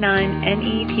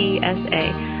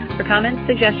 877-99-NEPSA. For comments,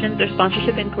 suggestions, or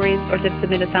sponsorship inquiries, or to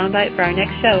submit a soundbite for our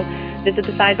next show, visit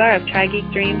the sidebar of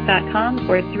trygeekdreams.com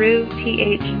or through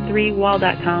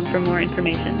th3wall.com for more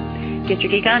information. Get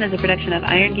Your Geek On is a production of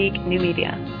Iron Geek New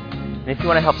Media. And if you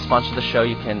want to help sponsor the show,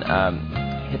 you can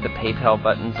hit the PayPal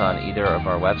buttons on either of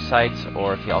our websites,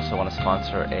 or if you also want to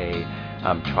sponsor a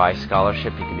Tri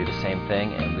scholarship, you can do the same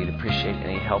thing, and we'd appreciate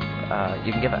any help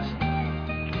you can give us.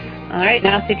 All right,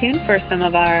 now stay tuned for some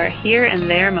of our here and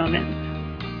there moments.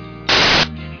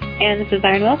 And this is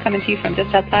Iron Will coming to you from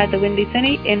just outside the Windy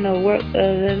City in the world.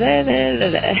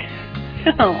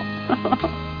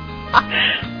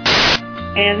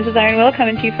 And this is Iron Will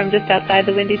coming to you from just outside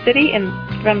the Windy City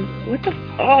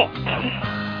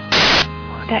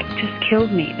that just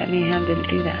killed me that Mayhem didn't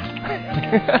do that.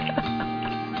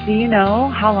 Do you know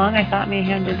how long I thought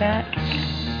Mayhem did that?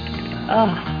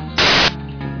 Oh.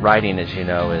 Writing, as you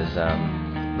know, is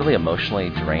really emotionally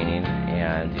draining,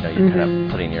 and you're kind of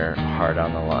putting your heart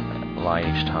on the line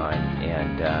each time,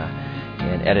 and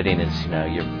editing is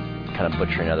you're kind of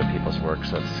butchering other people's work,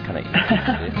 so it's kind of easy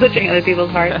to do. Butchering other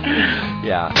people's heart.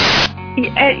 Yeah.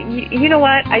 You know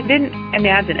what? I didn't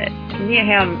imagine it. Mia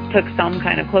Hamm took some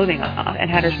kind of clothing off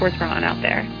and had her sportswear on out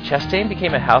there. Chastain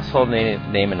became a household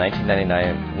name in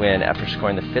 1999 when, after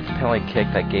scoring the 5th penalty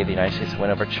kick that gave the United States a win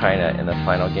over China in the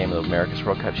final game of America's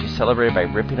World Cup, she celebrated by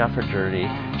ripping off her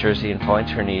jersey and falling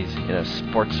to her knees in a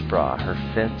sports bra, her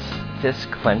fists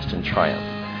clenched in triumph.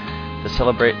 The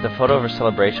photo of her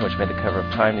celebration, which made the cover of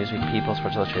Time, Newsweek, People,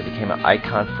 Sports Illustrated, became an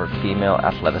icon for female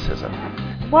athleticism.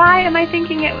 Why am I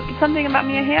thinking something about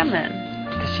Mia Hamm then?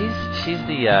 Because she's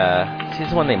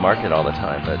the one they market all the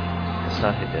time, but that's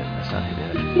not who did it.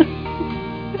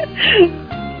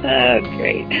 Oh,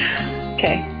 great.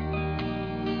 Okay.